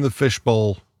finally, from the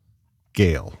fishbowl,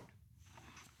 Gail.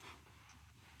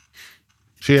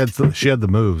 She had the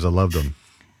moves. I loved them.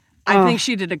 I think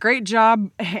she did a great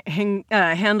job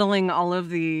handling all of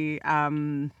the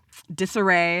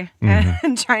disarray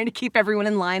and trying to keep everyone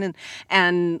in line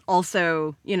and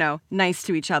also, you know, nice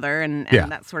to each other and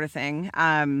that sort of thing.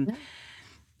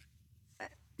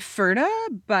 Ferda,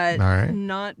 but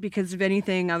not because of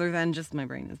anything other than just my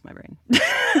brain is my brain.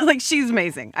 Like she's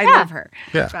amazing. I love her.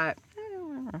 Yeah. But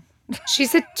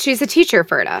she's a teacher,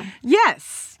 Ferda.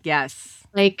 Yes.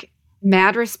 Like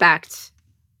mad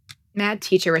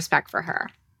teacher respect for her.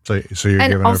 So you're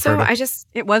And giving also, her Ferda?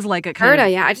 it was like a kind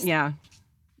Ferda, of,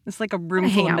 it's like a room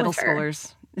hang full of out middle with her.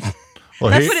 schoolers. Well,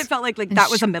 That's what it felt like. Like that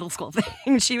was a middle school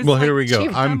thing. She was. Well, like, here we go.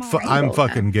 "Shoot, I'm alright."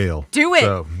 fucking Gail. Do it.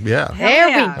 So, yeah. There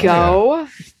yeah. we go.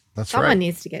 That's Someone right.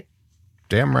 needs to get.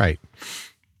 Damn right.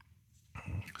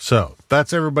 So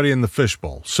that's everybody in the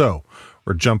fishbowl. So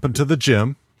we're jumping to the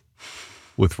gym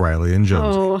with Riley and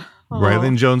Jonesy. Riley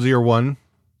and Jonesy are one.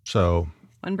 So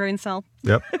One brain cell.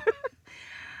 yep.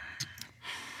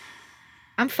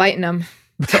 I'm fighting them.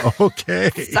 Okay.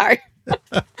 Sorry.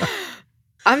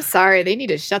 I'm sorry. They need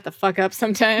to shut the fuck up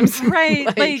sometimes. Right.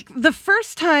 like the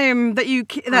first time that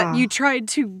you tried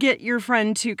to get your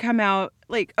friend to come out,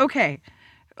 like, okay,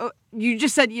 you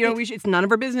just said, it's none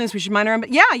of our business. We should mind our own.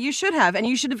 But yeah, you should have. And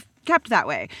you should have kept that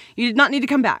way. You did not need to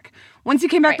come back. Once you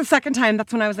came back the second time,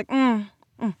 that's when I was like,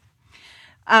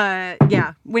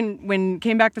 yeah. When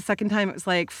came back the second time, it was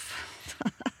like,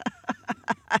 fight.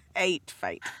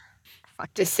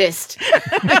 Fuck. Desist.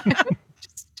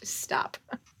 just stop.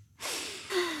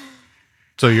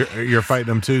 So you're fighting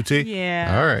them too, T?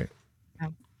 Yeah. All right.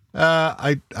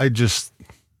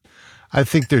 I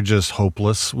think they're just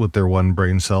hopeless with their one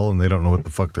brain cell, and they don't know what the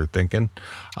fuck they're thinking.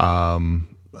 I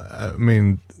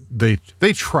mean, they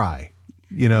try,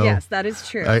 Yes, that is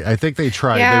true. I think they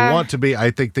try. Yeah. They want to be. I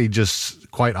think they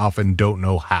just quite often don't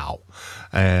know how,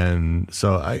 and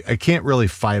so I can't really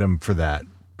fight them for that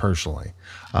personally,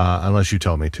 unless you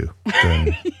tell me to.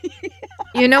 Then.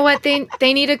 You know what? They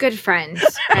need a good friend,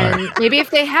 and maybe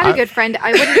if they had a good friend,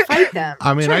 I wouldn't fight them.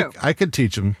 I mean, I could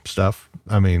teach them stuff.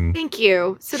 I mean, Thank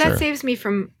you. So Sure. that saves me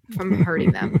from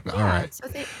hurting them. All right. So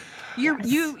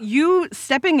You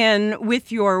stepping in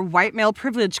with your white male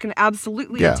privilege can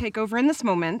absolutely Yeah. take over in this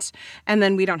moment, and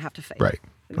then we don't have to fight. right.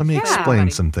 Let me Yeah.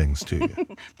 explain some things to you.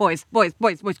 Boys, come here.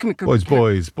 Boys.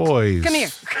 Come here.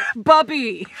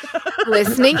 Bubby.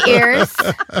 Listening ears.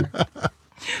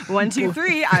 1, 2,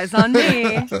 3, eyes on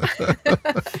me. 1, 2,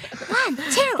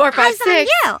 4, 5,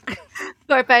 6.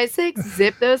 4, 5, 6.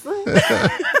 Zip those lips.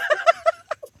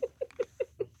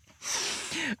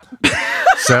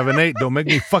 7, 8. Don't make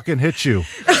me fucking hit you.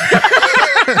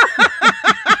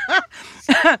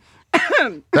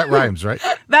 That rhymes, right?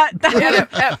 That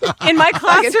in my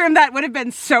classroom, that would have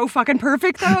been so fucking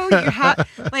perfect, though. You had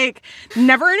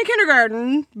never in a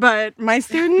kindergarten, but my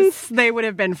students, they would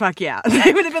have been fuck yeah.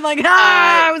 They would have been like, it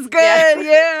was good,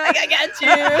 yeah. I got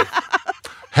you.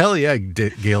 Hell yeah,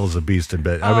 Gail's a beast in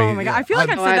bed. Oh I mean, my god, I feel like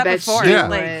I've said that before.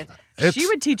 Yeah. She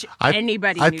would teach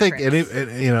anybody. I new think tricks.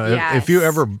 if you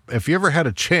ever had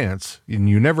a chance and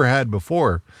you never had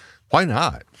before, why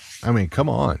not? I mean, come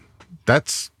on, you're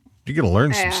gonna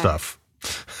learn some stuff.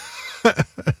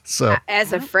 So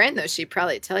As a friend, though, she'd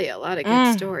probably tell you a lot of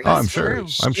good stories. Oh, I'm sure.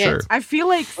 I'm sure. I feel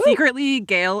like secretly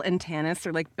Gail and Tanis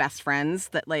are like best friends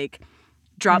that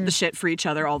drop the shit for each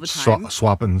other all the time.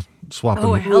 swapping.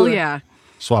 Oh hell yeah.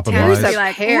 Swapping Tanis lies. would be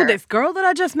like, "Ooh, this girl that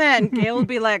I just met," and Gail would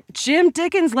be like, "Jim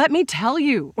Dickens, let me tell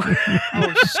you."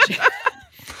 Oh shit.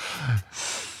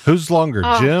 Who's longer,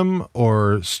 Jim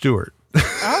or Stuart?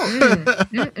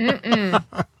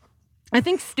 I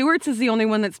think Stewart's is the only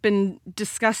one that's been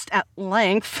discussed at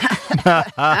length.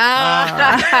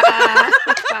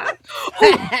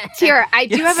 Tira, I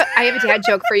have a dad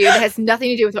joke for you that has nothing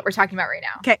to do with what we're talking about right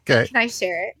now. Okay. Can I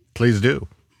share it? Please do.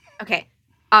 Okay.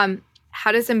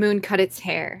 How does a moon cut its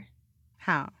hair?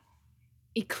 How?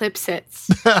 Eclipse it.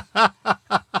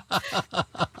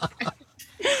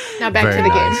 Now back Very to the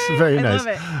nice. game. Very I nice.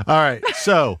 love it. All right.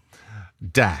 So,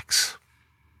 Dax.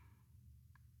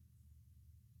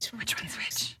 Which one's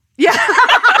which? Yeah.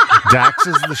 Dax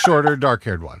is the shorter,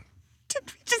 dark-haired one. Did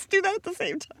we just do that at the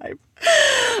same time?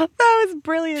 That was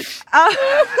brilliant.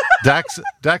 Dax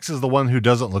is the one who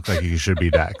doesn't look like he should be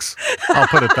Dax. I'll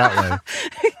put it that way.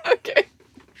 Okay.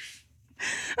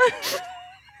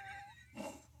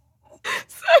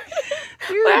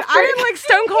 Dude, I am like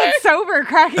stone cold sober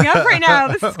cracking up right now.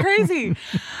 This is crazy.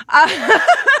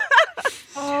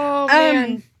 Oh,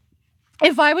 man.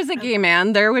 If I was a gay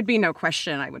man, there would be no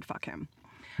question I would fuck him.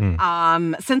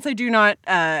 Since I do not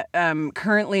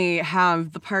currently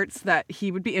have the parts that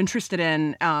he would be interested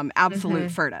in, absolute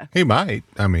Ferda. He might.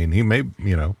 I mean, he may,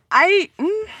 I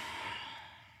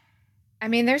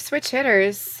mean, they're switch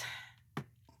hitters.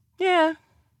 Yeah.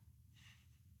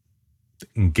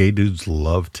 Gay dudes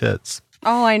love tits.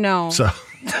 Oh, I know.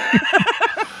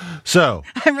 So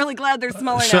I'm really glad they're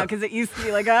smaller now because it used to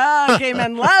be like, gay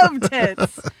men love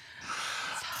tits.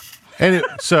 Anyway,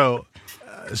 so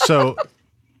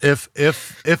if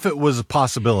it was a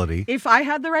possibility, If I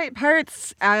had the right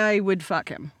parts, I would fuck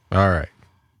him. all right,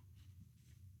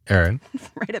 Aaron,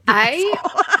 Right at the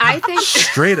I think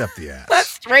straight up the ass.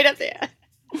 straight up there.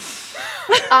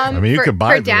 I mean, you could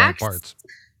buy the wrong Dax, parts.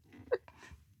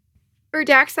 For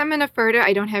Dax, I'm gonna Ferda.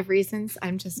 I don't have reasons.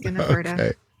 I'm just gonna Ferda.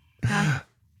 Okay.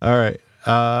 All right.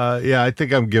 Yeah, I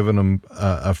think I'm giving him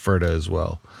a Ferda as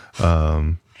well.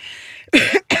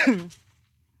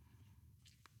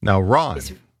 Now, Ron.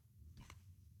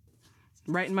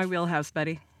 Right in my wheelhouse,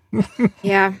 buddy.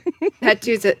 Yeah, that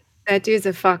dude's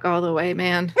a fuck all the way,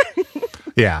 man.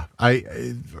 Yeah,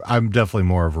 I'm definitely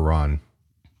more of a Ron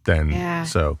than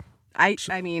so. I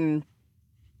mean,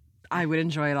 I would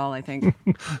enjoy it all, I think.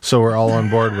 So we're all on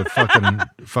board with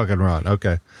fucking Ron.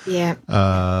 Okay. Yeah.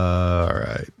 All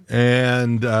right.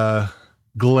 And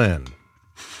Glenn.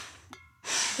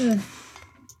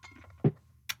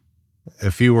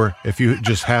 if you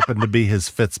just happened to be his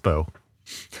Fitzbo.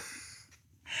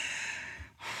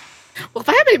 Well, if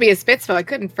I happen to be a Spitzbo, I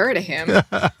couldn't fur to him.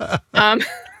 But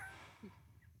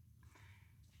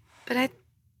they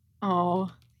are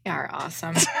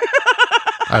awesome.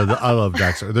 I love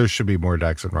Dax. There should be more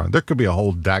Dax and Ron. There could be a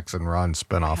whole Dax and Ron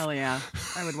spinoff. Hell yeah.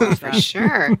 I would watch that. For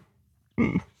sure.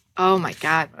 Oh my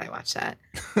God, would I watch that?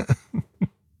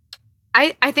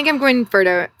 I think I'm going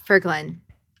for Glenn.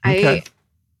 Okay.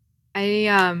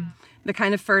 The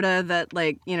kind of Ferda that,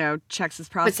 like, you know, checks his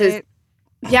prostate.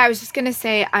 Yeah, I was just gonna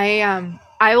say I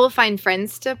will find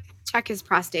friends to check his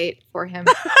prostate for him.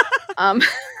 But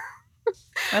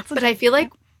I feel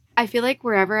like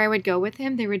wherever I would go with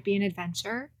him, there would be an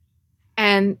adventure,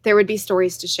 and there would be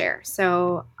stories to share.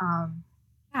 So,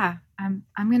 yeah, I'm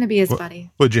gonna be his buddy.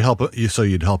 Would you help you? So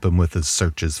you'd help him with his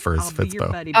searches for his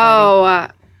Fitzbo. Oh,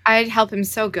 I'd help him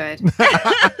so good.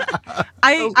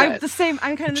 I'm the same.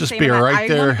 I'm kind of Just the same. be in that right I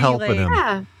there wanna be helping him.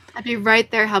 Yeah, I'd be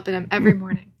right there helping him every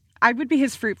morning. I would be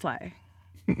his fruit fly.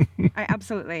 I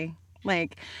absolutely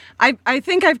like. I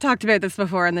think I've talked about this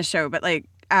before on the show, but like,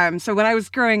 so when I was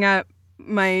growing up,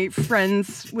 my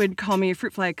friends would call me a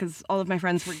fruit fly because all of my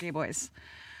friends were gay boys.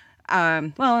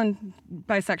 And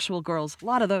bisexual girls, a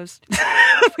lot of those.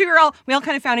 we all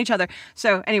kind of found each other.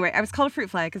 So anyway, I was called a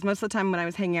fruit fly because most of the time when I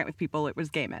was hanging out with people, it was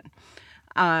gay men.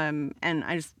 And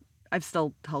I've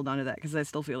still held on to that because I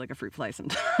still feel like a fruit fly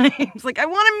sometimes. Like, I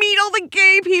want to meet all the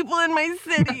gay people in my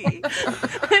city.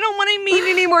 I don't want to meet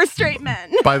any more straight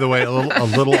men. By the way, a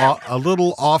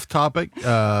little off topic,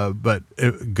 but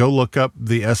go look up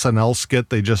the SNL skit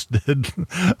they just did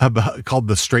called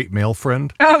 "The Straight Male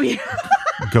Friend." Oh yeah.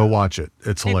 Go watch it.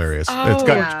 It's hilarious.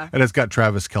 It's got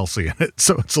Travis Kelce in it,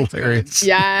 so it's hilarious.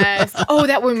 Yes. Oh,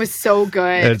 that one was so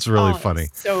good. It's really funny.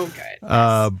 So good.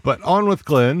 But on with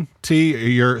Glenn. T,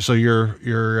 you're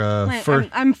first.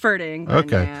 I'm furting. Glenn,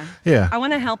 Okay. Yeah. I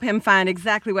want to help him find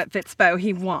exactly what Fitzbo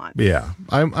he wants. Yeah.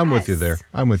 I'm with you there.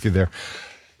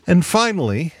 And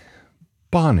finally,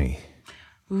 Bonnie.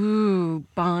 Ooh,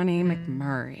 Bonnie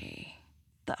McMurray.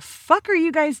 The fuck are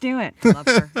you guys doing? Love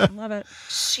her. Love it.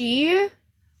 She,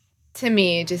 to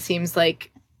me, just seems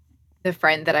like the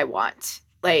friend that I want.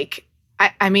 Like,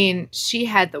 I mean, she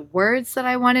had the words that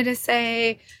I wanted to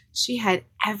say. She had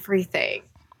everything.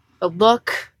 The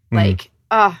look, like,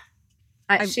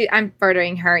 I'm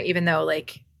furthering her, even though,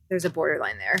 like, there's a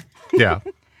borderline there. Yeah.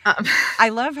 I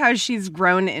love how she's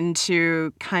grown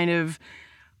into kind of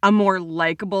a more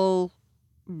likable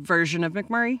version of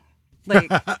McMurray.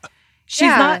 Like,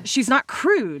 she's not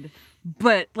crude,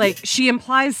 but like she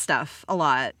implies stuff a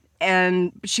lot.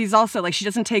 And she's also like, she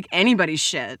doesn't take anybody's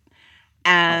shit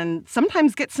and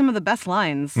sometimes gets some of the best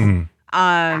lines.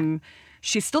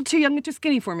 She's still too young and too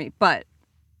skinny for me, but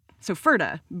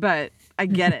Ferda, but I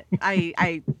get it.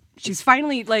 She's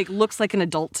finally like looks like an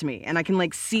adult to me and I can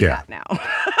like see that now.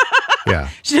 Yeah.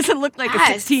 She doesn't look like a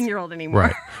 16-year-old anymore.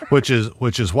 Right. Which is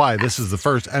why this is the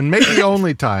first and maybe the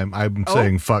only time I'm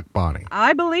saying fuck Bonnie.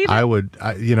 I believe it. I would,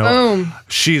 Boom.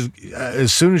 She's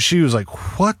as soon as she was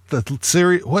like, what the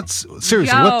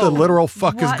literal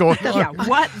fuck is going on? Yeah,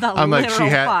 what the I'm like, literal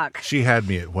fuck? She had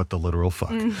me at what the literal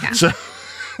fuck. Yeah. So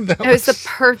it was the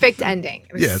perfect ending.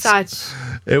 It was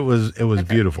It was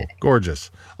beautiful,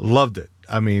 gorgeous, loved it.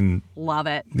 I mean, love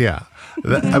it. Yeah,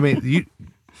 that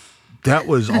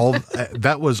was all.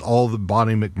 That was all the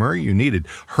Bonnie McMurray you needed.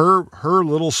 Her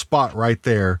little spot right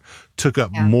there took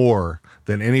up more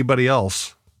than anybody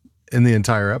else in the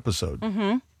entire episode.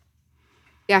 Mm-hmm.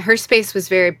 Yeah, her space was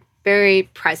very, very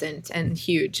present and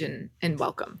huge and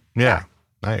welcome. Yeah,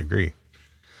 I agree.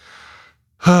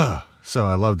 So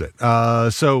I loved it.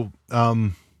 That's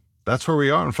where we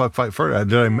are on Fuck Fight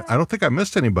Ferda. I don't think I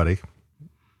missed anybody.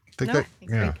 No.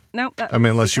 I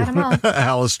mean, unless you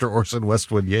Alistair Orson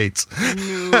Westwood Yates.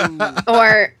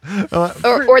 or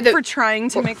for trying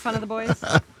to make fun of the boys.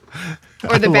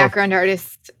 Or the background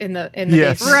artist in the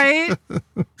yes. Right?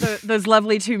 Those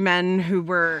lovely two men who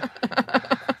were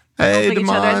hey, each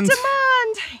other.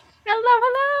 Demond.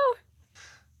 Hello.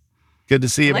 Good to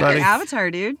see you, like buddy. Your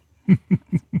avatar, dude. It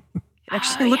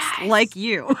actually looks like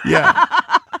you. Yeah.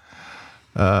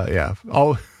 Yeah.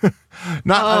 Oh,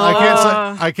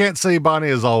 I can't say Bonnie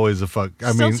is always a fuck.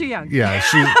 I Still mean, too young. Yeah,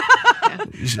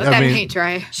 paint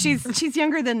dry. She's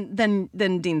younger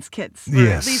than Dean's kids. Or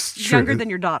Yes, at least true. younger than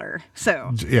your daughter.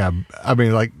 So yeah, I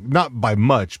mean, like not by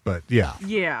much, but yeah.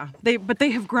 Yeah, they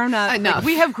have grown up. Enough. Like,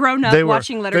 we have grown up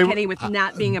watching Letterkenny with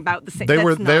not being about the same.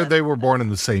 They were born in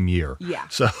the same year. Yeah.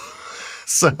 So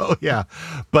yeah,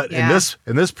 but in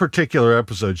this particular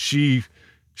episode, she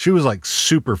was like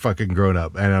super fucking grown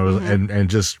up, and I was and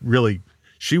just really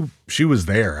she was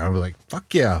there. I was like,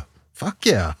 fuck fuck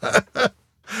yeah.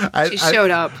 She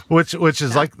showed up. Which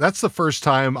is like, that's the first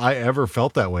time I ever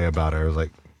felt that way about her. I was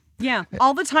like, yeah,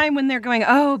 all the time when they're going,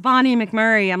 oh, Bonnie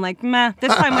McMurray, I'm like, meh.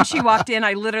 This time when she walked in,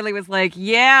 I literally was like,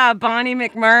 yeah, Bonnie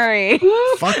McMurray.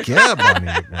 fuck yeah, Bonnie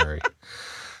McMurray.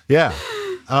 Yeah.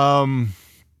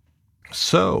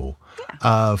 So,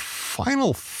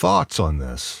 final thoughts on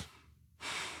this.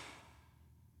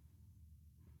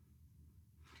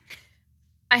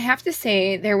 I have to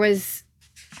say there was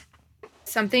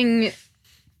something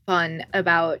fun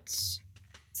about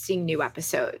seeing new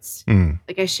episodes.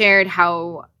 Like I shared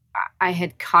how I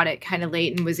had caught it kind of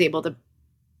late and was able to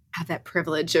have that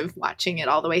privilege of watching it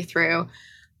all the way through.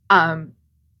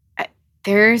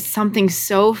 There's something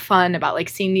so fun about like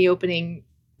seeing the opening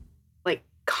like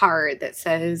card that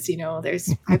says, you know,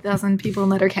 there's 5,000 people in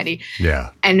Letterkenny. Yeah.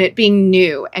 And it being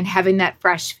new and having that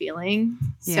fresh feeling.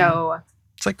 Yeah. So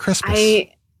it's like Christmas.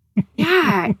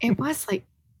 Yeah, it was like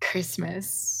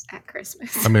Christmas at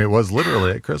Christmas. I mean, it was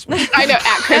literally at Christmas. I know,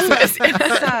 at Christmas. It's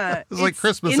like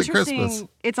Christmas at interesting- Christmas.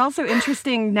 It's also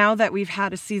interesting now that we've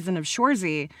had a season of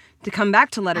Shoresy to come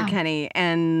back to Letterkenny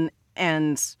and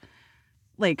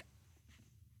like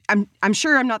I'm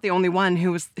sure I'm not the only one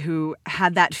who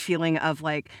had that feeling of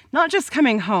like not just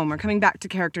coming home or coming back to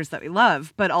characters that we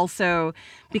love, but also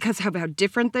because how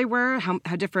different they were, how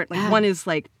different like one is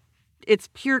like it's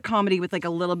pure comedy with like a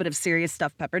little bit of serious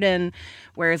stuff peppered in,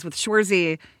 whereas with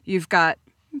Shoresy you've got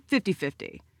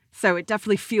 50-50. So it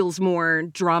definitely feels more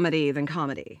dramedy than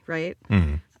comedy, right?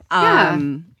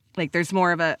 Like there's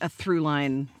more of a through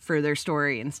line for their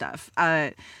story and stuff.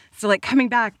 So like coming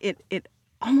back, it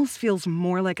almost feels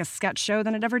more like a sketch show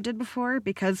than it ever did before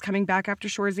because coming back after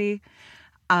Shoresy.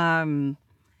 And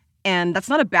that's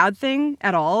not a bad thing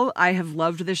at all. I have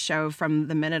loved this show from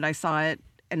the minute I saw it,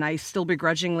 and I still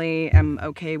begrudgingly am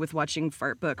okay with watching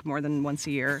Fart Book more than once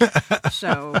a year.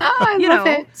 So, I you love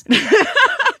know, it.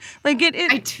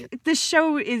 like this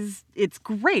show it's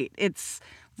great. It's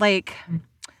like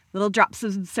little drops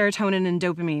of serotonin and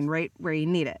dopamine right where you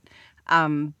need it.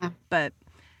 But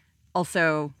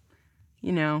also,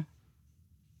 you know,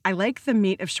 I like the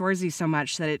meat of Shoresy so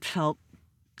much that it felt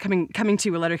coming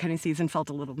to a Letterkenny season felt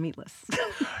a little meatless.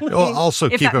 Well, also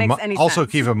if keep that in makes any also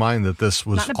sense. keep in mind that this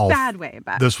was Not in a all bad way,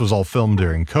 but this was all filmed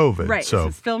during COVID. right. So This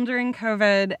was filmed during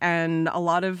COVID, and a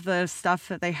lot of the stuff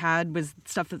that they had was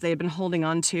stuff that they had been holding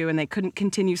on to, and they couldn't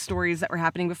continue stories that were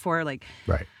happening before. Like,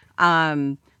 right.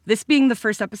 This being the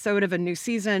first episode of a new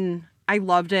season, I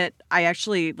loved it. I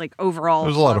actually like overall It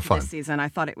was a lot of loved fun. this season. I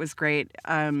thought it was great.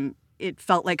 It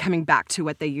felt like coming back to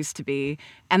what they used to be,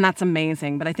 and that's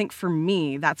amazing. But I think for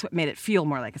me, that's what made it feel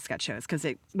more like a sketch show, is because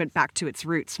it went back to its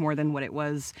roots more than what it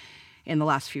was in the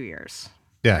last few years.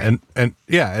 Yeah,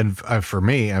 and for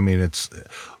me, I mean, it's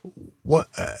what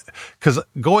because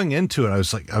going into it, I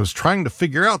was trying to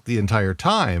figure out the entire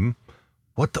time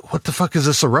what the fuck is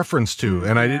this a reference to,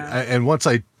 and and once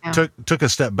I took a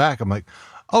step back, I'm like,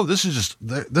 oh, this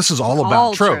is all about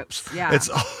all tropes. Yeah. It's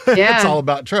all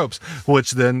about tropes,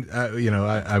 which then,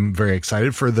 I'm very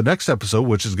excited for the next episode,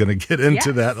 which is going to get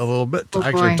into that a little bit,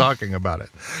 actually talking about it.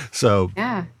 So,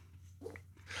 yeah.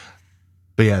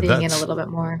 But yeah, Digging in that's a little bit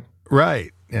more.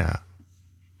 Right. Yeah.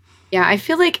 Yeah. I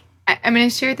feel like, I mean, I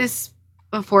shared this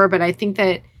before, but I think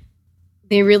that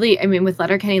they really, I mean, with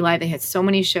Letterkenny Live, they had so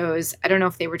many shows. I don't know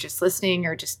if they were just listening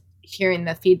or just hearing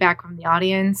the feedback from the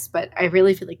audience, but I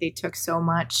really feel like they took so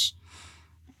much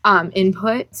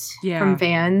input from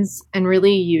fans and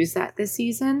really used that this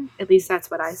season. At least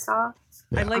that's what I saw.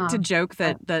 I like to joke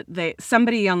that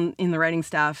somebody in the writing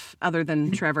staff other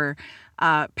than Trevor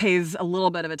pays a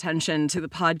little bit of attention to the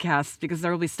podcast, because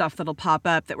there will be stuff that'll pop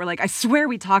up that we're like, I swear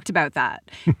we talked about that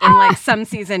in like some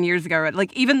season years ago.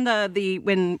 Like even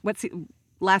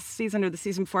last season or the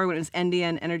season before when it was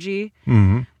Endian Energy.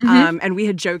 And we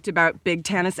had joked about Big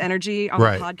Tannis Energy on the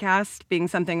podcast being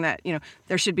something that, you know,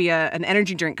 there should be an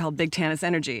energy drink called Big Tannis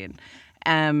Energy.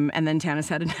 And then Tannis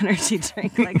had an energy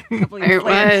drink like a couple years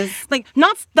later. Like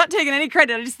not taking any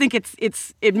credit. I just think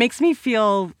it makes me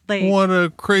feel like what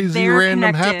a crazy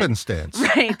random connected. Happenstance.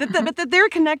 Right. But that they're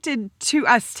connected to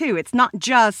us too. It's not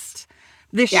just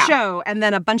this show and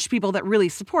then a bunch of people that really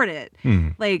support it.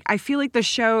 Like I feel like the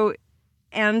show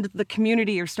and the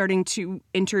community are starting to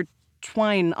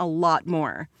intertwine a lot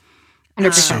more.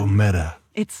 100%. So meta.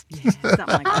 It's something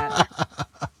like that.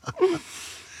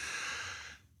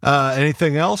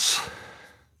 Anything else?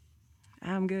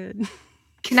 I'm good.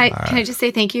 Can I just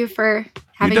say thank you for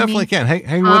having me? You definitely can.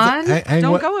 Hang on. with it.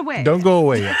 Don't go away. Don't go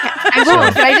away yet. I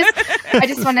won't, but I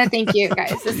just want to thank you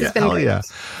guys. This has been great. Yeah.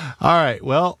 All right.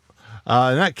 Well,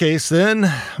 in that case,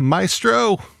 then,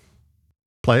 Maestro,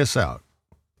 play us out.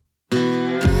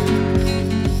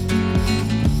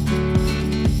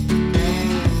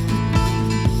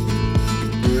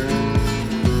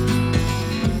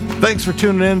 Thanks for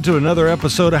tuning in to another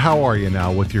episode of How Are You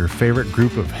Now with your favorite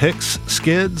group of Hicks,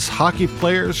 Skids, hockey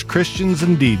players, Christians,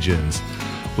 and Degens.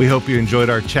 We hope you enjoyed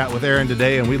our chat with Erin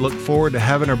today, and we look forward to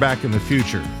having her back in the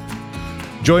future.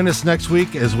 Join us next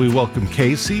week as we welcome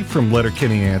Casey from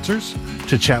Letterkenny Answers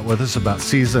to chat with us about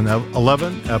Season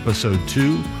 11, Episode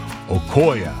 2,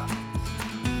 Okoya.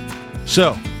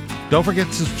 So, don't forget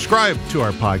to subscribe to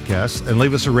our podcast and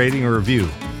leave us a rating or review.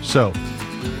 So,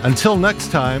 until next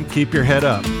time, keep your head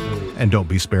up and don't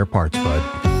be spare parts,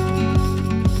 bud.